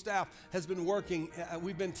 Cathedral staff has been working.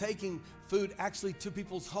 We've been taking food actually to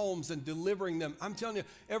people's homes and delivering them. I'm telling you,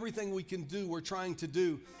 everything we can do, we're trying to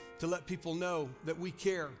do to let people know that we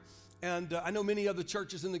care. And I know many other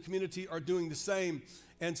churches in the community are doing the same.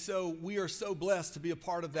 And so we are so blessed to be a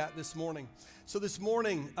part of that this morning. So this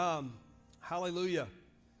morning, hallelujah,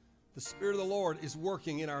 the Spirit of the Lord is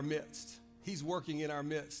working in our midst. He's working in our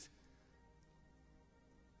midst.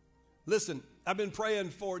 Listen, I've been praying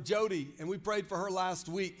for Jody, and we prayed for her last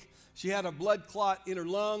week. She had a blood clot in her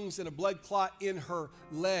lungs and a blood clot in her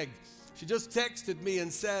leg. She just texted me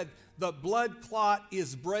and said, the blood clot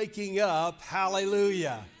is breaking up.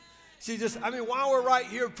 Hallelujah. While we're right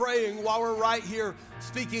here praying, while we're right here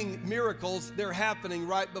speaking miracles, they're happening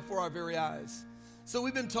right before our very eyes. So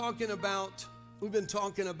we've been talking about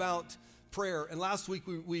prayer, and last week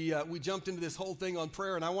we jumped into this whole thing on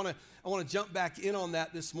prayer, and I want to jump back in on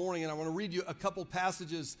that this morning, and I want to read you a couple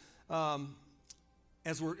passages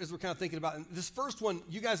as we're kind of thinking about it. This first one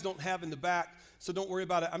you guys don't have in the back, so don't worry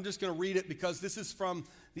about it. I'm just going to read it because this is from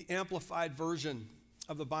the Amplified version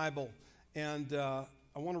of the Bible, and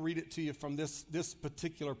I want to read it to you from this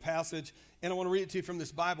particular passage, and I want to read it to you from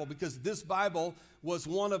this Bible because this Bible was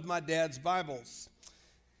one of my dad's Bibles.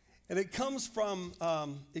 And it comes from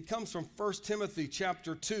 1 Timothy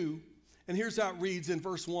chapter 2, and here's how it reads in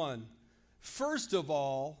verse 1. First of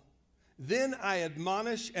all, then I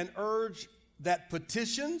admonish and urge that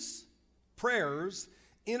petitions, prayers,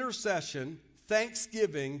 intercession,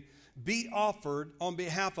 thanksgiving be offered on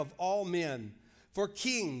behalf of all men, for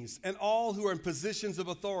kings and all who are in positions of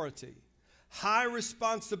authority, high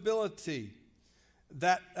responsibility,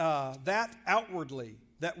 that outwardly,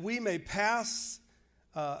 that we may pass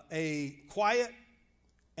a quiet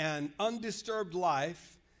and undisturbed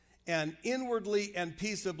life, and inwardly and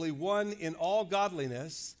peaceably one in all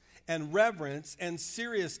godliness and reverence and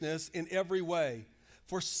seriousness in every way.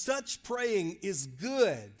 For such praying is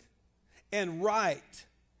good and right,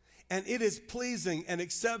 and it is pleasing and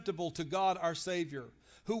acceptable to God our Savior,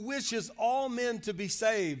 who wishes all men to be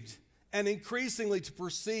saved and increasingly to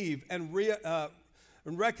perceive and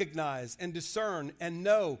recognize and discern and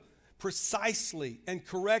know precisely and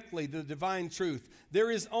correctly the divine truth. There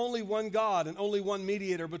is only one God and only one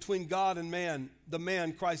mediator between God and man, the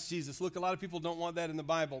man Christ Jesus. Look, a lot of people don't want that in the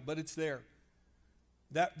Bible, but it's there.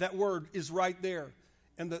 That word is right there.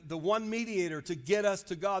 And the one mediator to get us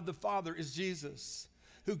to God the Father is Jesus,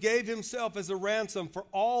 who gave himself as a ransom for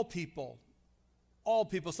all people. All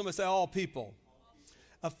people. Somebody say all people.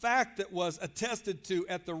 A fact that was attested to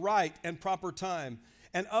at the right and proper time.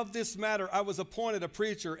 And of this matter I was appointed a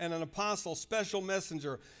preacher and an apostle, special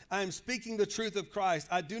messenger. I am speaking the truth of Christ.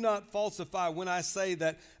 I do not falsify when I say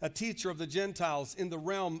that a teacher of the Gentiles in the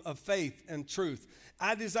realm of faith and truth.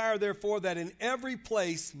 I desire therefore that in every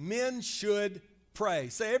place men should pray.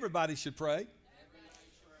 Say everybody should pray.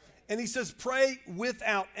 And he says, pray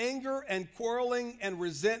without anger and quarreling and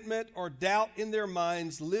resentment or doubt in their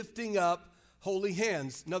minds, lifting up holy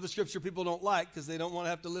hands. Another scripture people don't like because they don't want to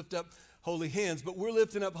have to lift up holy hands, but we're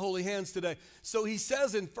lifting up holy hands today. So he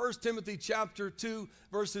says in 1 Timothy chapter 2,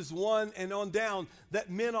 verses 1 and on down,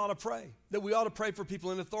 that men ought to pray, that we ought to pray for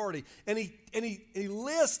people in authority. And he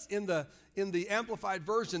lists in the Amplified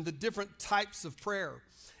version the different types of prayer.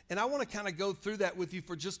 And I want to kind of go through that with you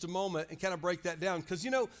for just a moment and kind of break that down. Because,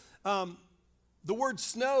 the word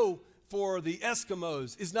snow for the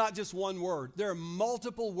Eskimos is not just one word. There are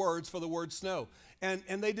multiple words for the word snow.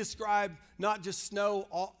 And they describe not just snow,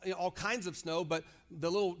 all kinds of snow, but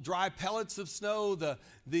the little dry pellets of snow, the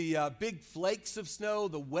big flakes of snow,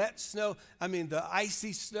 the wet snow, the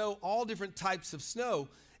icy snow, all different types of snow.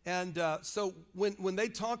 And so when they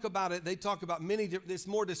talk about it, they talk about many different, it's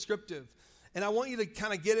more descriptive. And I want you to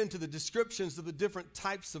kind of get into the descriptions of the different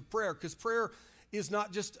types of prayer, because prayer is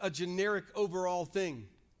not just a generic overall thing.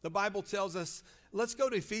 The Bible tells us, let's go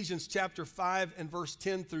to Ephesians chapter 5 and verse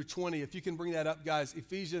 10 through 20. If you can bring that up, guys.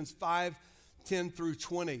 Ephesians 5, 10 through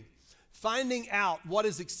 20. Finding out what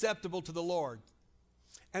is acceptable to the Lord.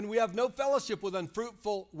 And we have no fellowship with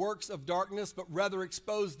unfruitful works of darkness, but rather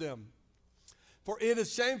expose them. For it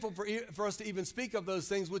is shameful for us to even speak of those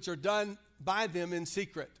things which are done by them in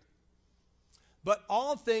secret. But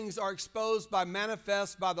all things are exposed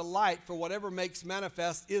manifest by the light, for whatever makes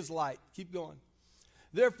manifest is light. Keep going.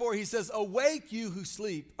 Therefore, he says, awake you who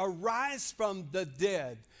sleep, arise from the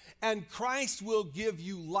dead, and Christ will give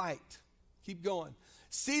you light. Keep going.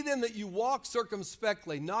 See then that you walk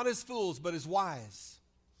circumspectly, not as fools, but as wise,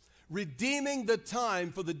 redeeming the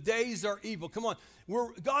time, for the days are evil. Come on.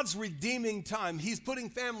 God's redeeming time. He's putting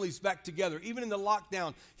families back together. Even in the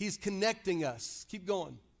lockdown, he's connecting us. Keep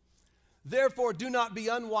going. Therefore, do not be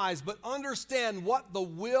unwise, but understand what the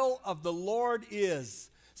will of the Lord is.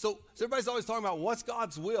 So everybody's always talking about what's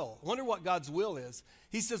God's will. I wonder what God's will is.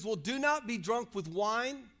 He says, well, do not be drunk with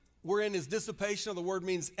wine, wherein is dissipation, or the word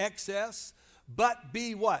means excess, but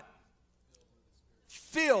be what?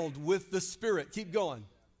 Filled with the Spirit. Keep going.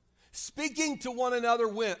 Speaking to one another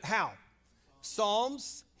how?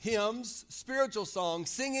 Psalms, hymns, spiritual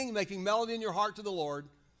songs, singing, making melody in your heart to the Lord,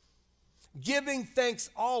 giving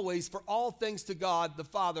thanks always for all things to God the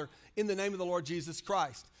Father in the name of the Lord Jesus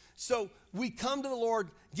Christ. So we come to the Lord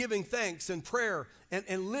giving thanks and prayer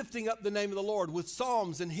and lifting up the name of the Lord with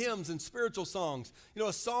psalms and hymns and spiritual songs. You know,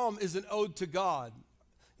 a psalm is an ode to God.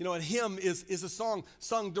 You know, a hymn is a song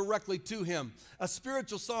sung directly to him. A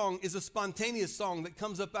spiritual song is a spontaneous song that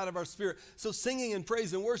comes up out of our spirit. So singing and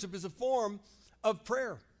praise and worship is a form of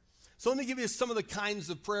prayer. So let me give you some of the kinds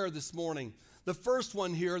of prayer this morning. The first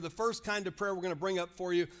one here, the first kind of prayer we're going to bring up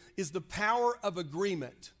for you is the power of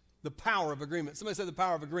agreement. The power of agreement. Somebody say the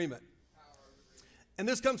power of agreement. And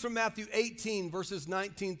this comes from Matthew 18, verses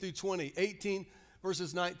 19 through 20. 18,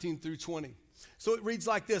 verses 19 through 20. So it reads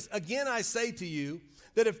like this. Again, I say to you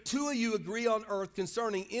that if two of you agree on earth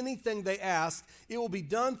concerning anything they ask, it will be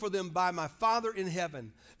done for them by my Father in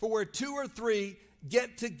heaven. For where two or three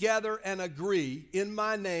get together and agree in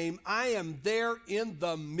my name, I am there in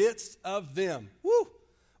the midst of them. Woo!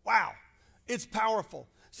 Wow. It's powerful.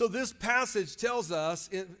 So this passage tells us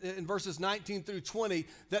in verses 19 through 20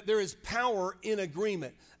 that there is power in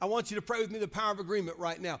agreement. I want you to pray with me the power of agreement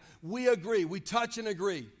right now. We agree. We touch and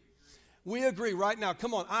agree. We agree right now.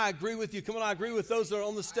 Come on, I agree with you. Come on, I agree with those that are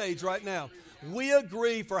on the stage right now. We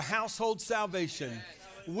agree for household salvation.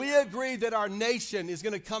 We agree that our nation is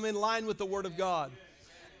going to come in line with the Word of God.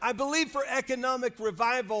 I believe for economic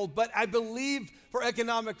revival, but I believe for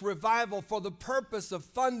economic revival for the purpose of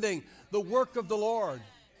funding the work of the Lord.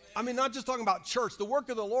 I mean, not just talking about church. The work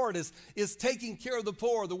of the Lord is taking care of the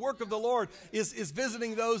poor. The work of the Lord is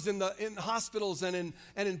visiting those in hospitals and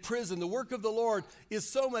in prison. The work of the Lord is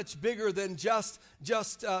so much bigger than just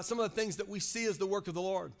some of the things that we see as the work of the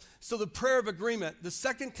Lord. So the prayer of agreement. The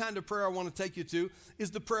second kind of prayer I want to take you to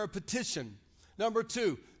is the prayer of petition. Number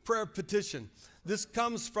 2, prayer of petition. This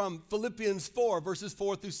comes from Philippians 4, verses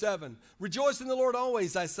 4 through 7. Rejoice in the Lord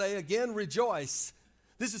always, I say. Again, rejoice.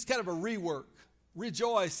 This is kind of a rework.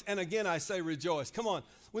 Rejoice, and again I say rejoice. Come on.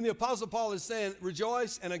 When the Apostle Paul is saying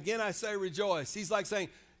rejoice, and again I say rejoice, he's like saying,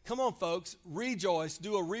 come on, folks, rejoice.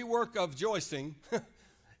 Do a rework of joicing.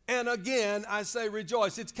 And again I say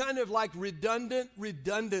rejoice. It's kind of like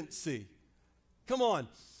redundancy. Come on.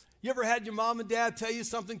 You ever had your mom and dad tell you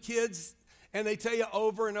something, kids? And they tell you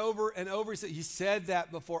over and over and over. You said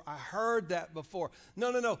that before. I heard that before.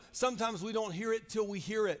 No. Sometimes we don't hear it till we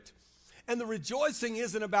hear it. And the rejoicing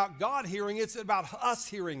isn't about God hearing it, it's about us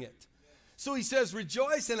hearing it. So he says,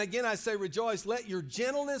 rejoice, and again I say rejoice. Let your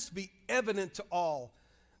gentleness be evident to all.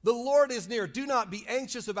 The Lord is near. Do not be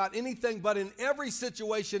anxious about anything, but in every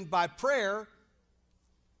situation by prayer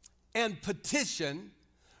and petition,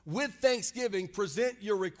 with thanksgiving, present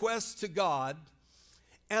your requests to God.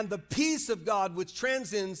 And the peace of God, which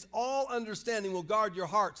transcends all understanding, will guard your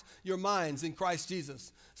hearts, your minds in Christ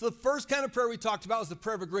Jesus. So the first kind of prayer we talked about was the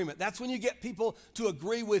prayer of agreement. That's when you get people to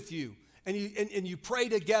agree with you, and you pray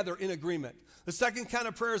together in agreement. The second kind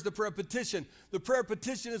of prayer is the prayer of petition. The prayer of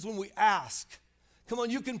petition is when we ask. Come on,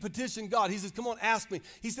 you can petition God. He says, come on, ask me.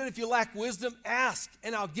 He said, if you lack wisdom, ask,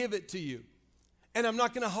 and I'll give it to you. And I'm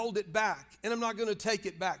not going to hold it back, and I'm not going to take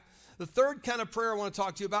it back. The third kind of prayer I want to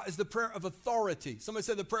talk to you about is the prayer of authority. Somebody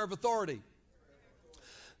say the prayer of authority.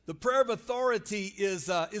 The prayer of authority is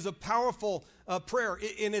a powerful prayer,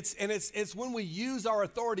 and it's when we use our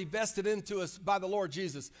authority vested into us by the Lord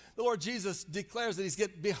Jesus. The Lord Jesus declares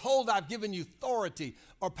that behold, I've given you authority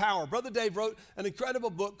or power. Brother Dave wrote an incredible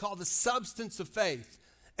book called The Substance of Faith.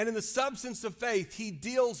 And in the substance of faith, he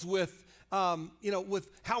deals with, with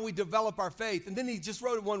how we develop our faith. And then he just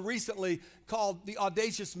wrote one recently called The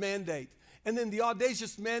Audacious Mandate. And then the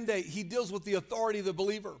Audacious Mandate, he deals with the authority of the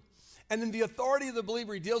believer. And in the authority of the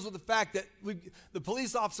believer, he deals with the fact that the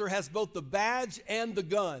police officer has both the badge and the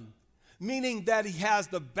gun, meaning that he has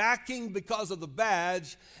the backing because of the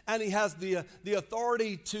badge, and he has the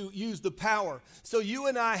authority to use the power. So you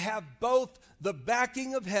and I have both the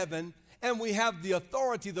backing of heaven, and we have the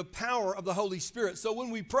authority, the power of the Holy Spirit. So when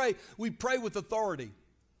we pray with authority.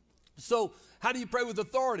 So how do you pray with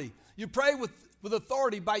authority? You pray with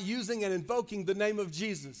authority by using and invoking the name of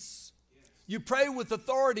Jesus. You pray with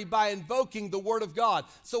authority by invoking the Word of God.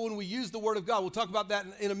 So when we use the Word of God, we'll talk about that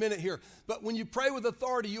in a minute here. But when you pray with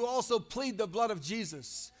authority, you also plead the blood of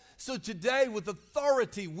Jesus. So today with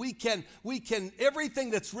authority, we can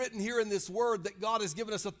everything that's written here in this Word that God has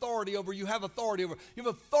given us authority over, you have authority over. You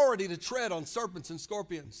have authority to tread on serpents and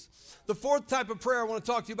scorpions. The fourth type of prayer I want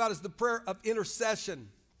to talk to you about is the prayer of intercession.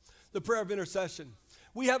 The prayer of intercession.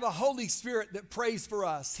 We have a Holy Spirit that prays for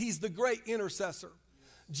us. He's the great intercessor.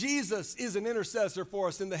 Jesus is an intercessor for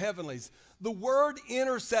us in the heavenlies. The word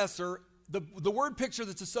intercessor, the word picture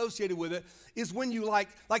that's associated with it is when you like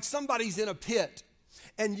somebody's in a pit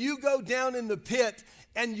and you go down in the pit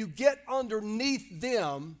and you get underneath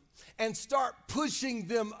them and start pushing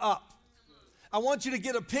them up. I want you to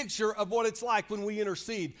get a picture of what it's like when we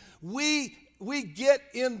intercede. We get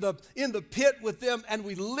in the pit with them and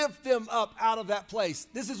we lift them up out of that place.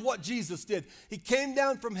 This is what Jesus did. He came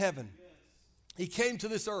down from heaven. He came to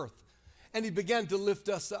this earth and he began to lift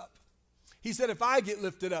us up. He said, if I get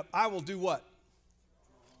lifted up, I will do what?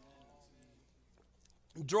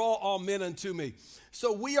 Draw all men unto me.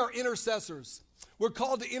 So we are intercessors. We're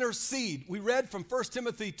called to intercede. We read from 1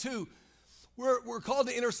 Timothy 2. We're called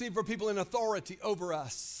to intercede for people in authority over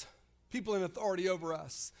us. People in authority over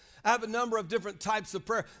us. I have a number of different types of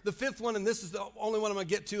prayer. The fifth one, and this is the only one I'm going to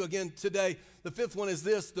get to again today. The fifth one is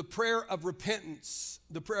this, the prayer of repentance.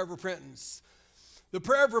 The prayer of repentance. The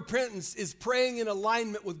prayer of repentance is praying in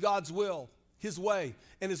alignment with God's will, His way,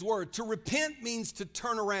 and His word. To repent means to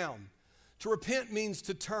turn around. To repent means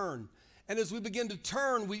to turn. And as we begin to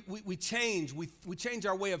turn, we change. We change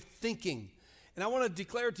our way of thinking. And I want to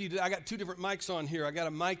declare to you today, I got two different mics on here. I got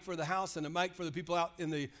a mic for the house and a mic for the people out in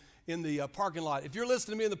the parking lot. If you're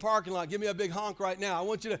listening to me in the parking lot, give me a big honk right now. I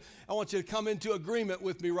want you to come into agreement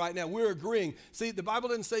with me right now. We're agreeing. See, the Bible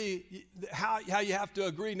didn't say how you have to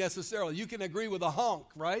agree necessarily. You can agree with a honk,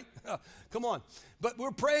 right? Come on. But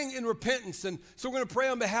we're praying in repentance, and so we're going to pray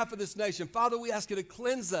on behalf of this nation. Father, we ask you to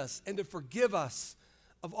cleanse us and to forgive us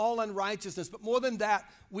of all unrighteousness. But more than that,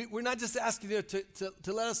 we're not just asking you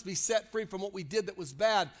to let us be set free from what we did that was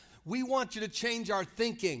bad. We want you to change our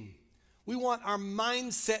thinking. We want our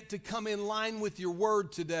mindset to come in line with your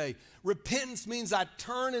word today. Repentance means I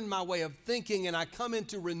turn in my way of thinking and I come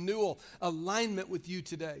into renewal, alignment with you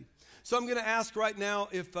today. So I'm going to ask right now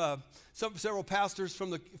if several pastors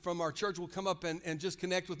from our church will come up and just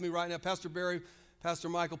connect with me right now. Pastor Barry, Pastor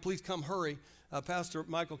Michael, please come hurry. Pastor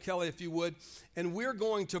Michael Kelly, if you would. And we're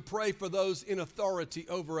going to pray for those in authority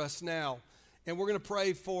over us now. And we're going to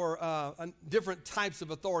pray for different types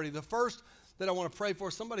of authority. The first that I want to pray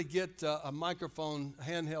for, somebody get a microphone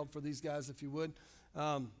handheld for these guys, if you would.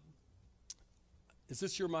 Is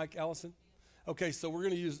this your mic, Allison? Okay, so we're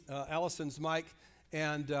going to use Allison's mic.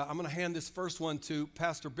 And I'm going to hand this first one to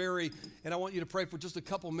Pastor Barry. And I want you to pray for just a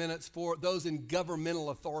couple minutes for those in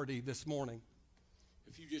governmental authority this morning.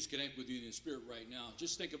 If you just connect with you in the Spirit right now,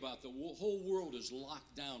 just think about the whole world is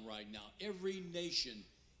locked down right now. Every nation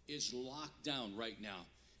is locked down right now.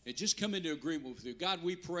 And just come into agreement with you. God,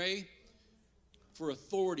 we pray for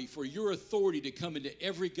authority, for your authority to come into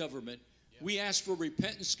every government. Yeah. We ask for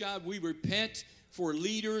repentance, God. We repent for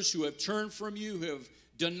leaders who have turned from you, who have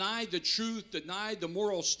denied the truth, denied the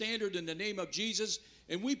moral standard in the name of Jesus.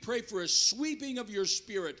 And we pray for a sweeping of your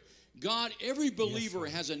Spirit. God, every believer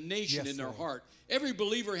has a nation in their heart. Every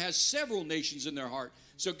believer has several nations in their heart.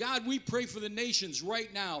 So, God, we pray for the nations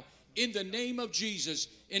right now in the name of Jesus.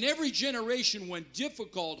 In every generation when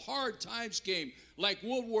difficult, hard times came, like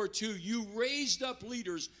World War II, you raised up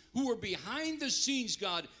leaders who were behind the scenes,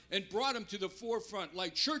 God, and brought them to the forefront,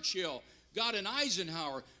 like Churchill, God, and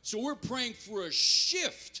Eisenhower. So we're praying for a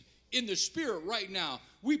shift in the Spirit right now.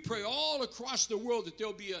 We pray all across the world that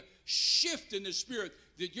there'll be a shift in the Spirit,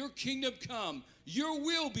 that your kingdom come, your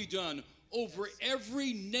will be done over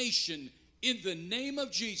every nation in the name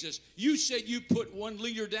of Jesus. You said you put one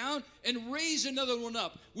leader down and raise another one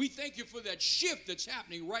up. We thank you for that shift that's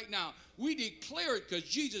happening right now. We declare it because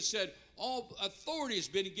Jesus said, all authority has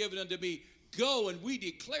been given unto me. Go, and we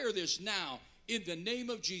declare this now in the name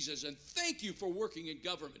of Jesus. And thank you for working in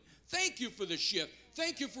government. Thank you for the shift.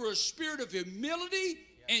 Thank you for a spirit of humility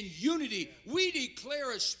and unity. We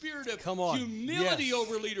declare a spirit of humility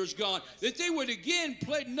over leaders, God, that they would again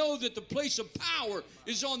know that the place of power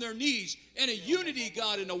is on their knees, and a unity,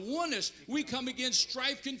 God, and a oneness. We come against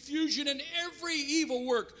strife, confusion, and every evil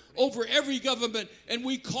work over every government, and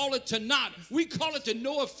we call it to naught. We call it to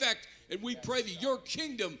no effect, and we pray that your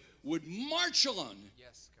kingdom would march on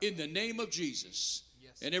in the name of Jesus.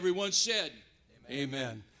 And everyone said,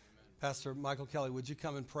 amen. Pastor Michael Kelly, would you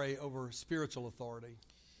come and pray over spiritual authority?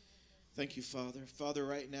 Thank you, Father. Father,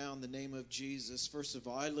 right now, in the name of Jesus, first of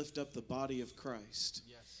all, I lift up the body of Christ.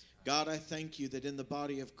 Yes. God, I thank you that in the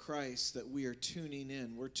body of Christ that we are tuning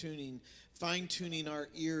in. We're fine-tuning our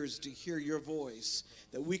ears to hear your voice,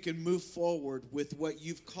 that we can move forward with what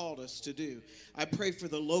you've called us to do. I pray for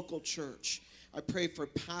the local church. I pray for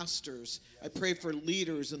pastors. I pray for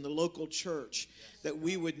leaders in the local church, that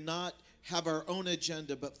we would not have our own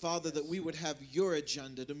agenda, but, Father, that we would have your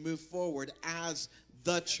agenda to move forward as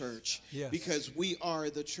the church, because we are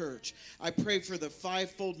the church. I pray for the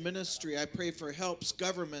fivefold ministry. I pray for helps,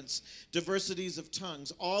 governments, diversities of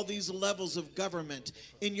tongues, all these levels of government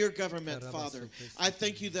in your government, Father. I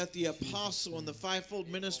thank you that the apostle and the fivefold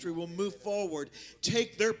ministry will move forward,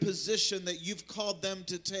 take their position that you've called them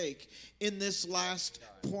to take in this last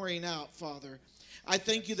pouring out, Father. I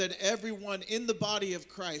thank you that everyone in the body of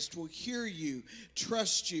Christ will hear you,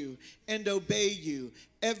 trust you, and obey you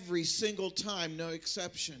every single time, no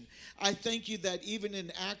exception. I thank you that even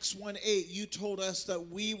in Acts 1:8, you told us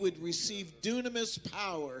that we would receive dunamis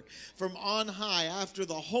power from on high after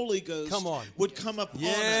the Holy Ghost would come upon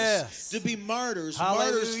us to be martyrs,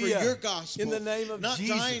 martyrs for your gospel. In the name of not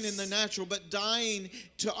Jesus. Dying in the natural, but dying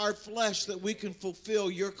to our flesh that we can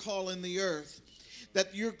fulfill your call in the earth,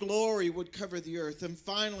 that your glory would cover the earth. And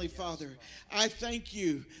finally, Father, I thank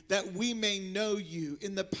you that we may know you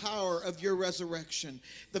in the power of your resurrection,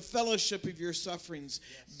 the fellowship of your sufferings,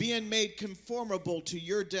 being made conformable to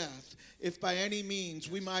your death, if by any means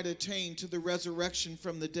we might attain to the resurrection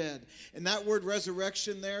from the dead. And that word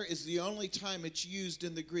resurrection there is the only time it's used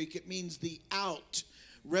in the Greek. It means the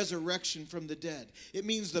resurrection from the dead. It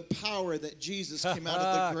means the power that Jesus came out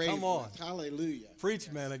of the grave. Come on. With. Hallelujah. Preach,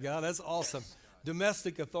 man of God. That's awesome.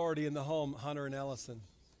 Domestic authority in the home, Hunter and Ellison.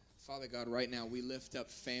 Father God, right now we lift up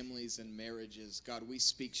families and marriages. God, we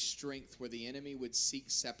speak strength where the enemy would seek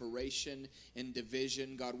separation and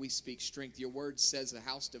division. God, we speak strength. Your word says a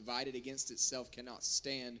house divided against itself cannot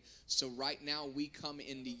stand. So right now we come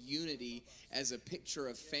into unity as a picture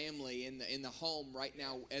of family in the home. Right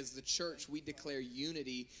now as the church, we declare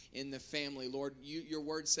unity in the family. Lord, your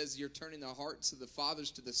word says you're turning the hearts of the fathers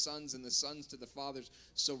to the sons and the sons to the fathers.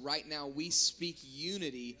 So right now we speak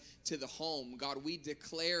unity to the home. God, we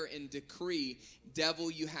declare and decree,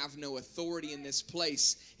 devil, you have no authority in this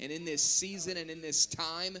place. And in this season and in this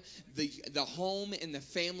time, the home and the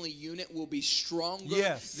family unit will be stronger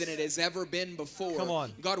than it has ever been before. Come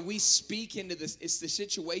on. God, we speak into this, it's the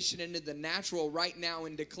situation, into the natural right now,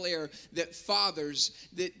 and declare that fathers,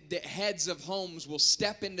 that heads of homes will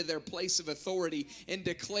step into their place of authority and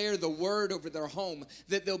declare the word over their home,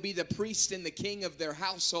 that they'll be the priest and the king of their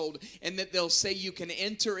household, and that they'll say you can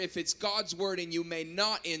enter if it's God's word and you may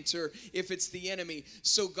not enter if it's the enemy.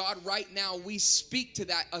 So God, right now we speak to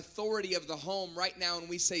that authority of the home right now, and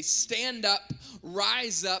we say stand up,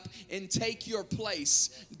 rise up, and take your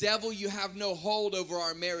place. Devil, you have no hold over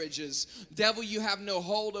our marriages. Devil, you have no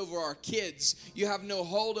hold over our kids. You have no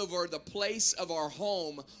hold over the place of our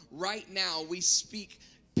home. Right now we speak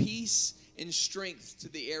peace and strength to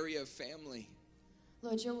the area of family.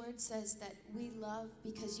 Lord, your word says that we love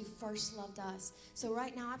because you first loved us. So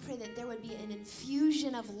right now I pray that there would be an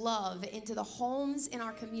infusion of love into the homes in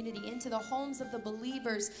our community, into the homes of the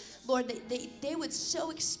believers. Lord, that they would so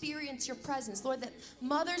experience your presence. Lord, that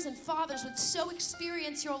mothers and fathers would so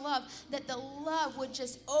experience your love that the love would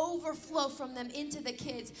just overflow from them into the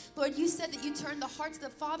kids. Lord, you said that you turned the hearts of the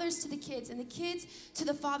fathers to the kids and the kids to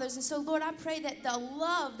the fathers. And so, Lord, I pray that the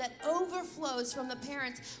love that overflows from the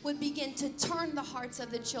parents would begin to turn the hearts of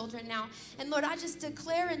the children now. And Lord, I just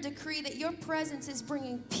declare and decree that your presence is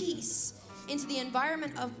bringing peace into the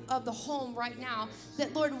environment of the home right now.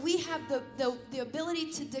 That, Lord, we have the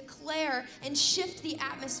ability to declare and shift the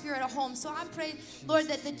atmosphere at a home. So I pray, Lord,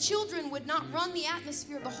 that the children would not run the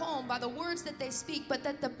atmosphere of the home by the words that they speak, but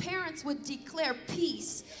that the parents would declare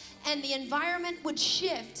peace and the environment would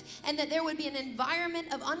shift, and that there would be an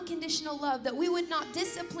environment of unconditional love, that we would not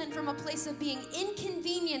discipline from a place of being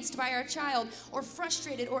inconvenienced by our child or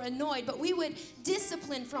frustrated or annoyed, but we would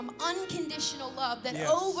discipline from unconditional love that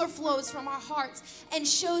overflows from our hearts and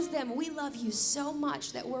shows them we love you so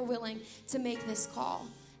much that we're willing to make this call.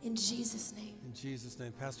 In Jesus' name. In Jesus'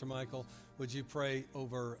 name. Pastor Michael, would you pray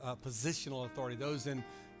over positional authority, those in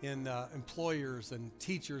employers and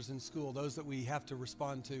teachers in school, those that we have to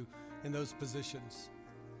respond to in those positions?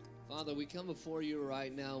 Father, we come before you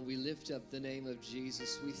right now. We lift up the name of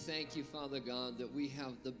Jesus. We thank you, Father God, that we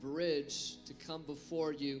have the bridge to come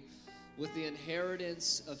before you with the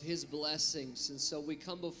inheritance of his blessings. And so we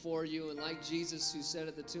come before you, and like Jesus who said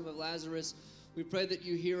at the tomb of Lazarus, we pray that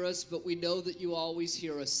you hear us, but we know that you always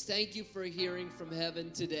hear us. Thank you for hearing from heaven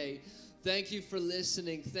today. Thank you for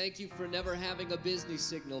listening. Thank you for never having a busy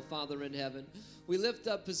signal, Father in heaven. We lift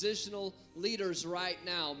up positional leaders right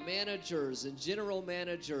now, managers and general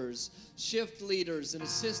managers, shift leaders and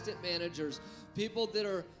assistant managers, people that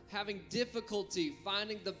are having difficulty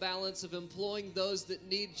finding the balance of employing those that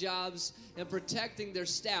need jobs and protecting their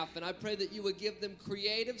staff. And I pray that you would give them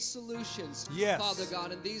creative solutions, Father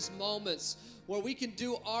God, in these moments where we can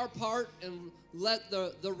do our part and let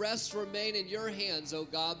the rest remain in your hands, oh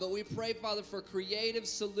God. But we pray, Father, for creative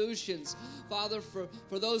solutions. Father, for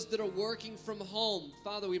those that are working from home,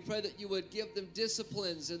 Father, we pray that you would give them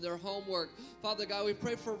disciplines in their homework. Father God, we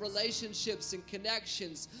pray for relationships and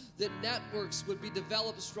connections, that networks would be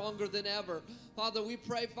developed stronger than ever. Father, we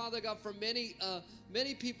pray, Father God, for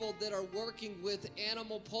many people that are working with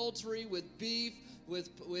animal poultry, with beef, with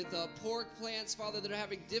pork plants, Father, that are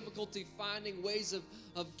having difficulty finding ways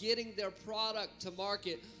of getting their product to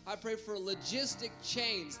market. I pray for logistic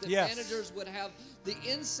chains, that managers would have the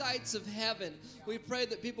insights of heaven. We pray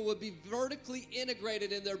that people would be vertically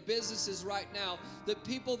integrated in their businesses right now, that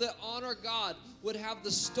people that honor God would have the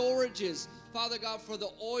storages, Father God, for the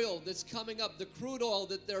oil that's coming up, the crude oil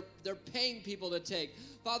that they're paying people to take.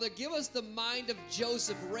 Father, give us the mind of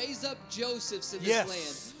Joseph. Raise up Josephs in this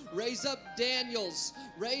land. Raise up Daniels.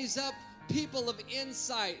 Raise up people of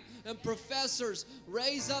insight and professors.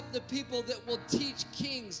 Raise up the people that will teach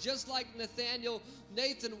kings, just like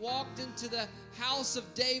Nathan walked into the house of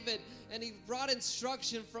David and he brought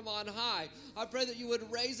instruction from on high. I pray that you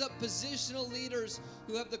would raise up positional leaders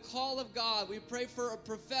who have the call of God. We pray for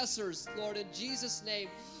professors, Lord, in Jesus' name,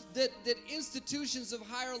 that institutions of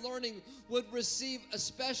higher learning would receive a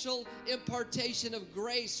special impartation of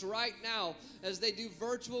grace right now as they do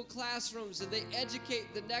virtual classrooms and they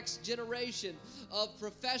educate the next generation of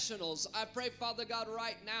professionals. I pray, Father God,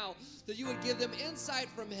 right now that you would give them insight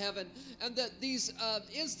from heaven, and that these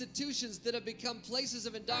institutions that have become places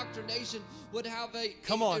of indoctrination would have a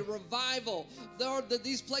revival. That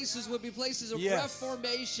these places would be places of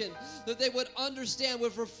reformation, that they would understand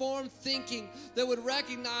with reformed thinking, that would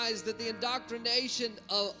recognize that the indoctrination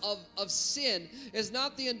of sin is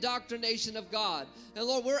not the indoctrination of God. And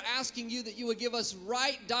Lord, we're asking you that you would give us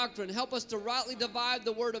right doctrine. Help us to rightly divide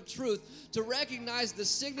the word of truth, to recognize the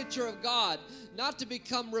signature of God, not to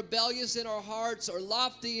become rebellious in our hearts or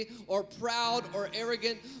lofty or proud or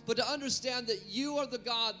arrogant, but to understand that you are the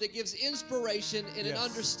God that gives inspiration and an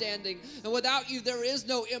understanding. And without you, there is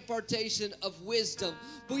no impartation of wisdom.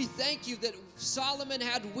 But we thank you that Solomon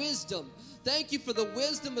had wisdom. Thank you for the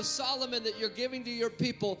wisdom of Solomon that you're giving to your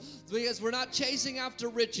people, because we're not chasing after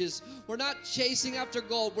riches. We're not chasing after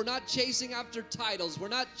gold. We're not chasing after titles. We're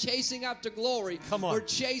not chasing after glory. We're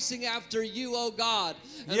chasing after you, oh God.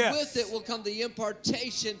 And with it will come the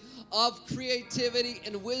impartation of creativity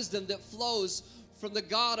and wisdom that flows from the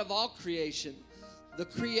God of all creation, the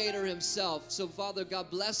Creator himself. So, Father God,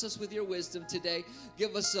 bless us with your wisdom today.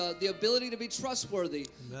 Give us the ability to be trustworthy,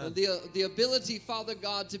 and the ability, Father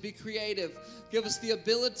God, to be creative. Give us the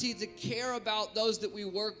ability to care about those that we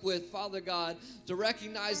work with, Father God, to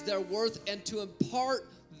recognize their worth and to impart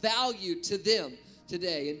value to them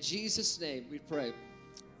today. In Jesus' name we pray.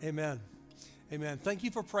 Amen. Amen. Thank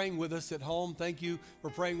you for praying with us at home. Thank you for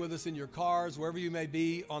praying with us in your cars, wherever you may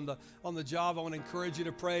be on the job. I want to encourage you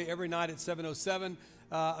to pray every night at 7:07.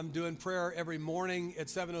 I'm doing prayer every morning at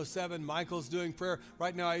 7:07. Michael's doing prayer.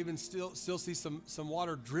 Right now, I even still see some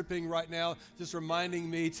water dripping right now, just reminding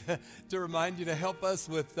me to remind you to help us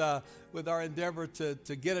with our endeavor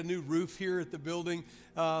to get a new roof here at the building.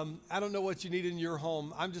 I don't know what you need in your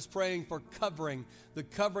home. I'm just praying for the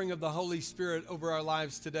covering of the Holy Spirit over our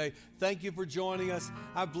lives today. Thank you for joining us.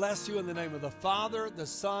 I bless you in the name of the Father, the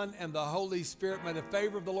Son, and the Holy Spirit. May the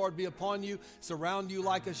favor of the Lord be upon you, surround you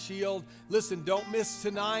like a shield. Listen, don't miss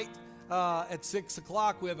tonight. at 6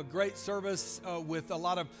 o'clock. We have a great service with a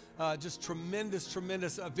lot of just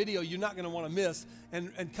tremendous video you're not going to want to miss.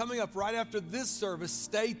 And coming up right after this service,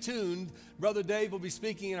 stay tuned. Brother Dave will be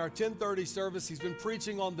speaking in our 10:30 service. He's been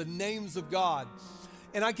preaching on the names of God.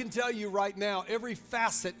 And I can tell you right now, every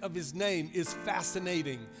facet of his name is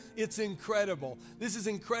fascinating. It's incredible. This is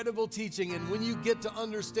incredible teaching. And when you get to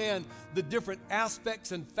understand the different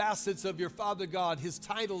aspects and facets of your Father God, his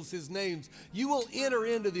titles, his names, you will enter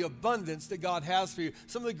into the abundance that God has for you.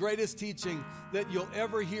 Some of the greatest teaching that you'll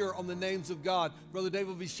ever hear on the names of God. Brother Dave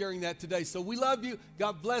will be sharing that today. So we love you.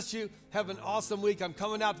 God bless you. Have an awesome week. I'm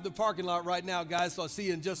coming out to the parking lot right now, guys, so I'll see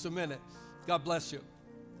you in just a minute. God bless you.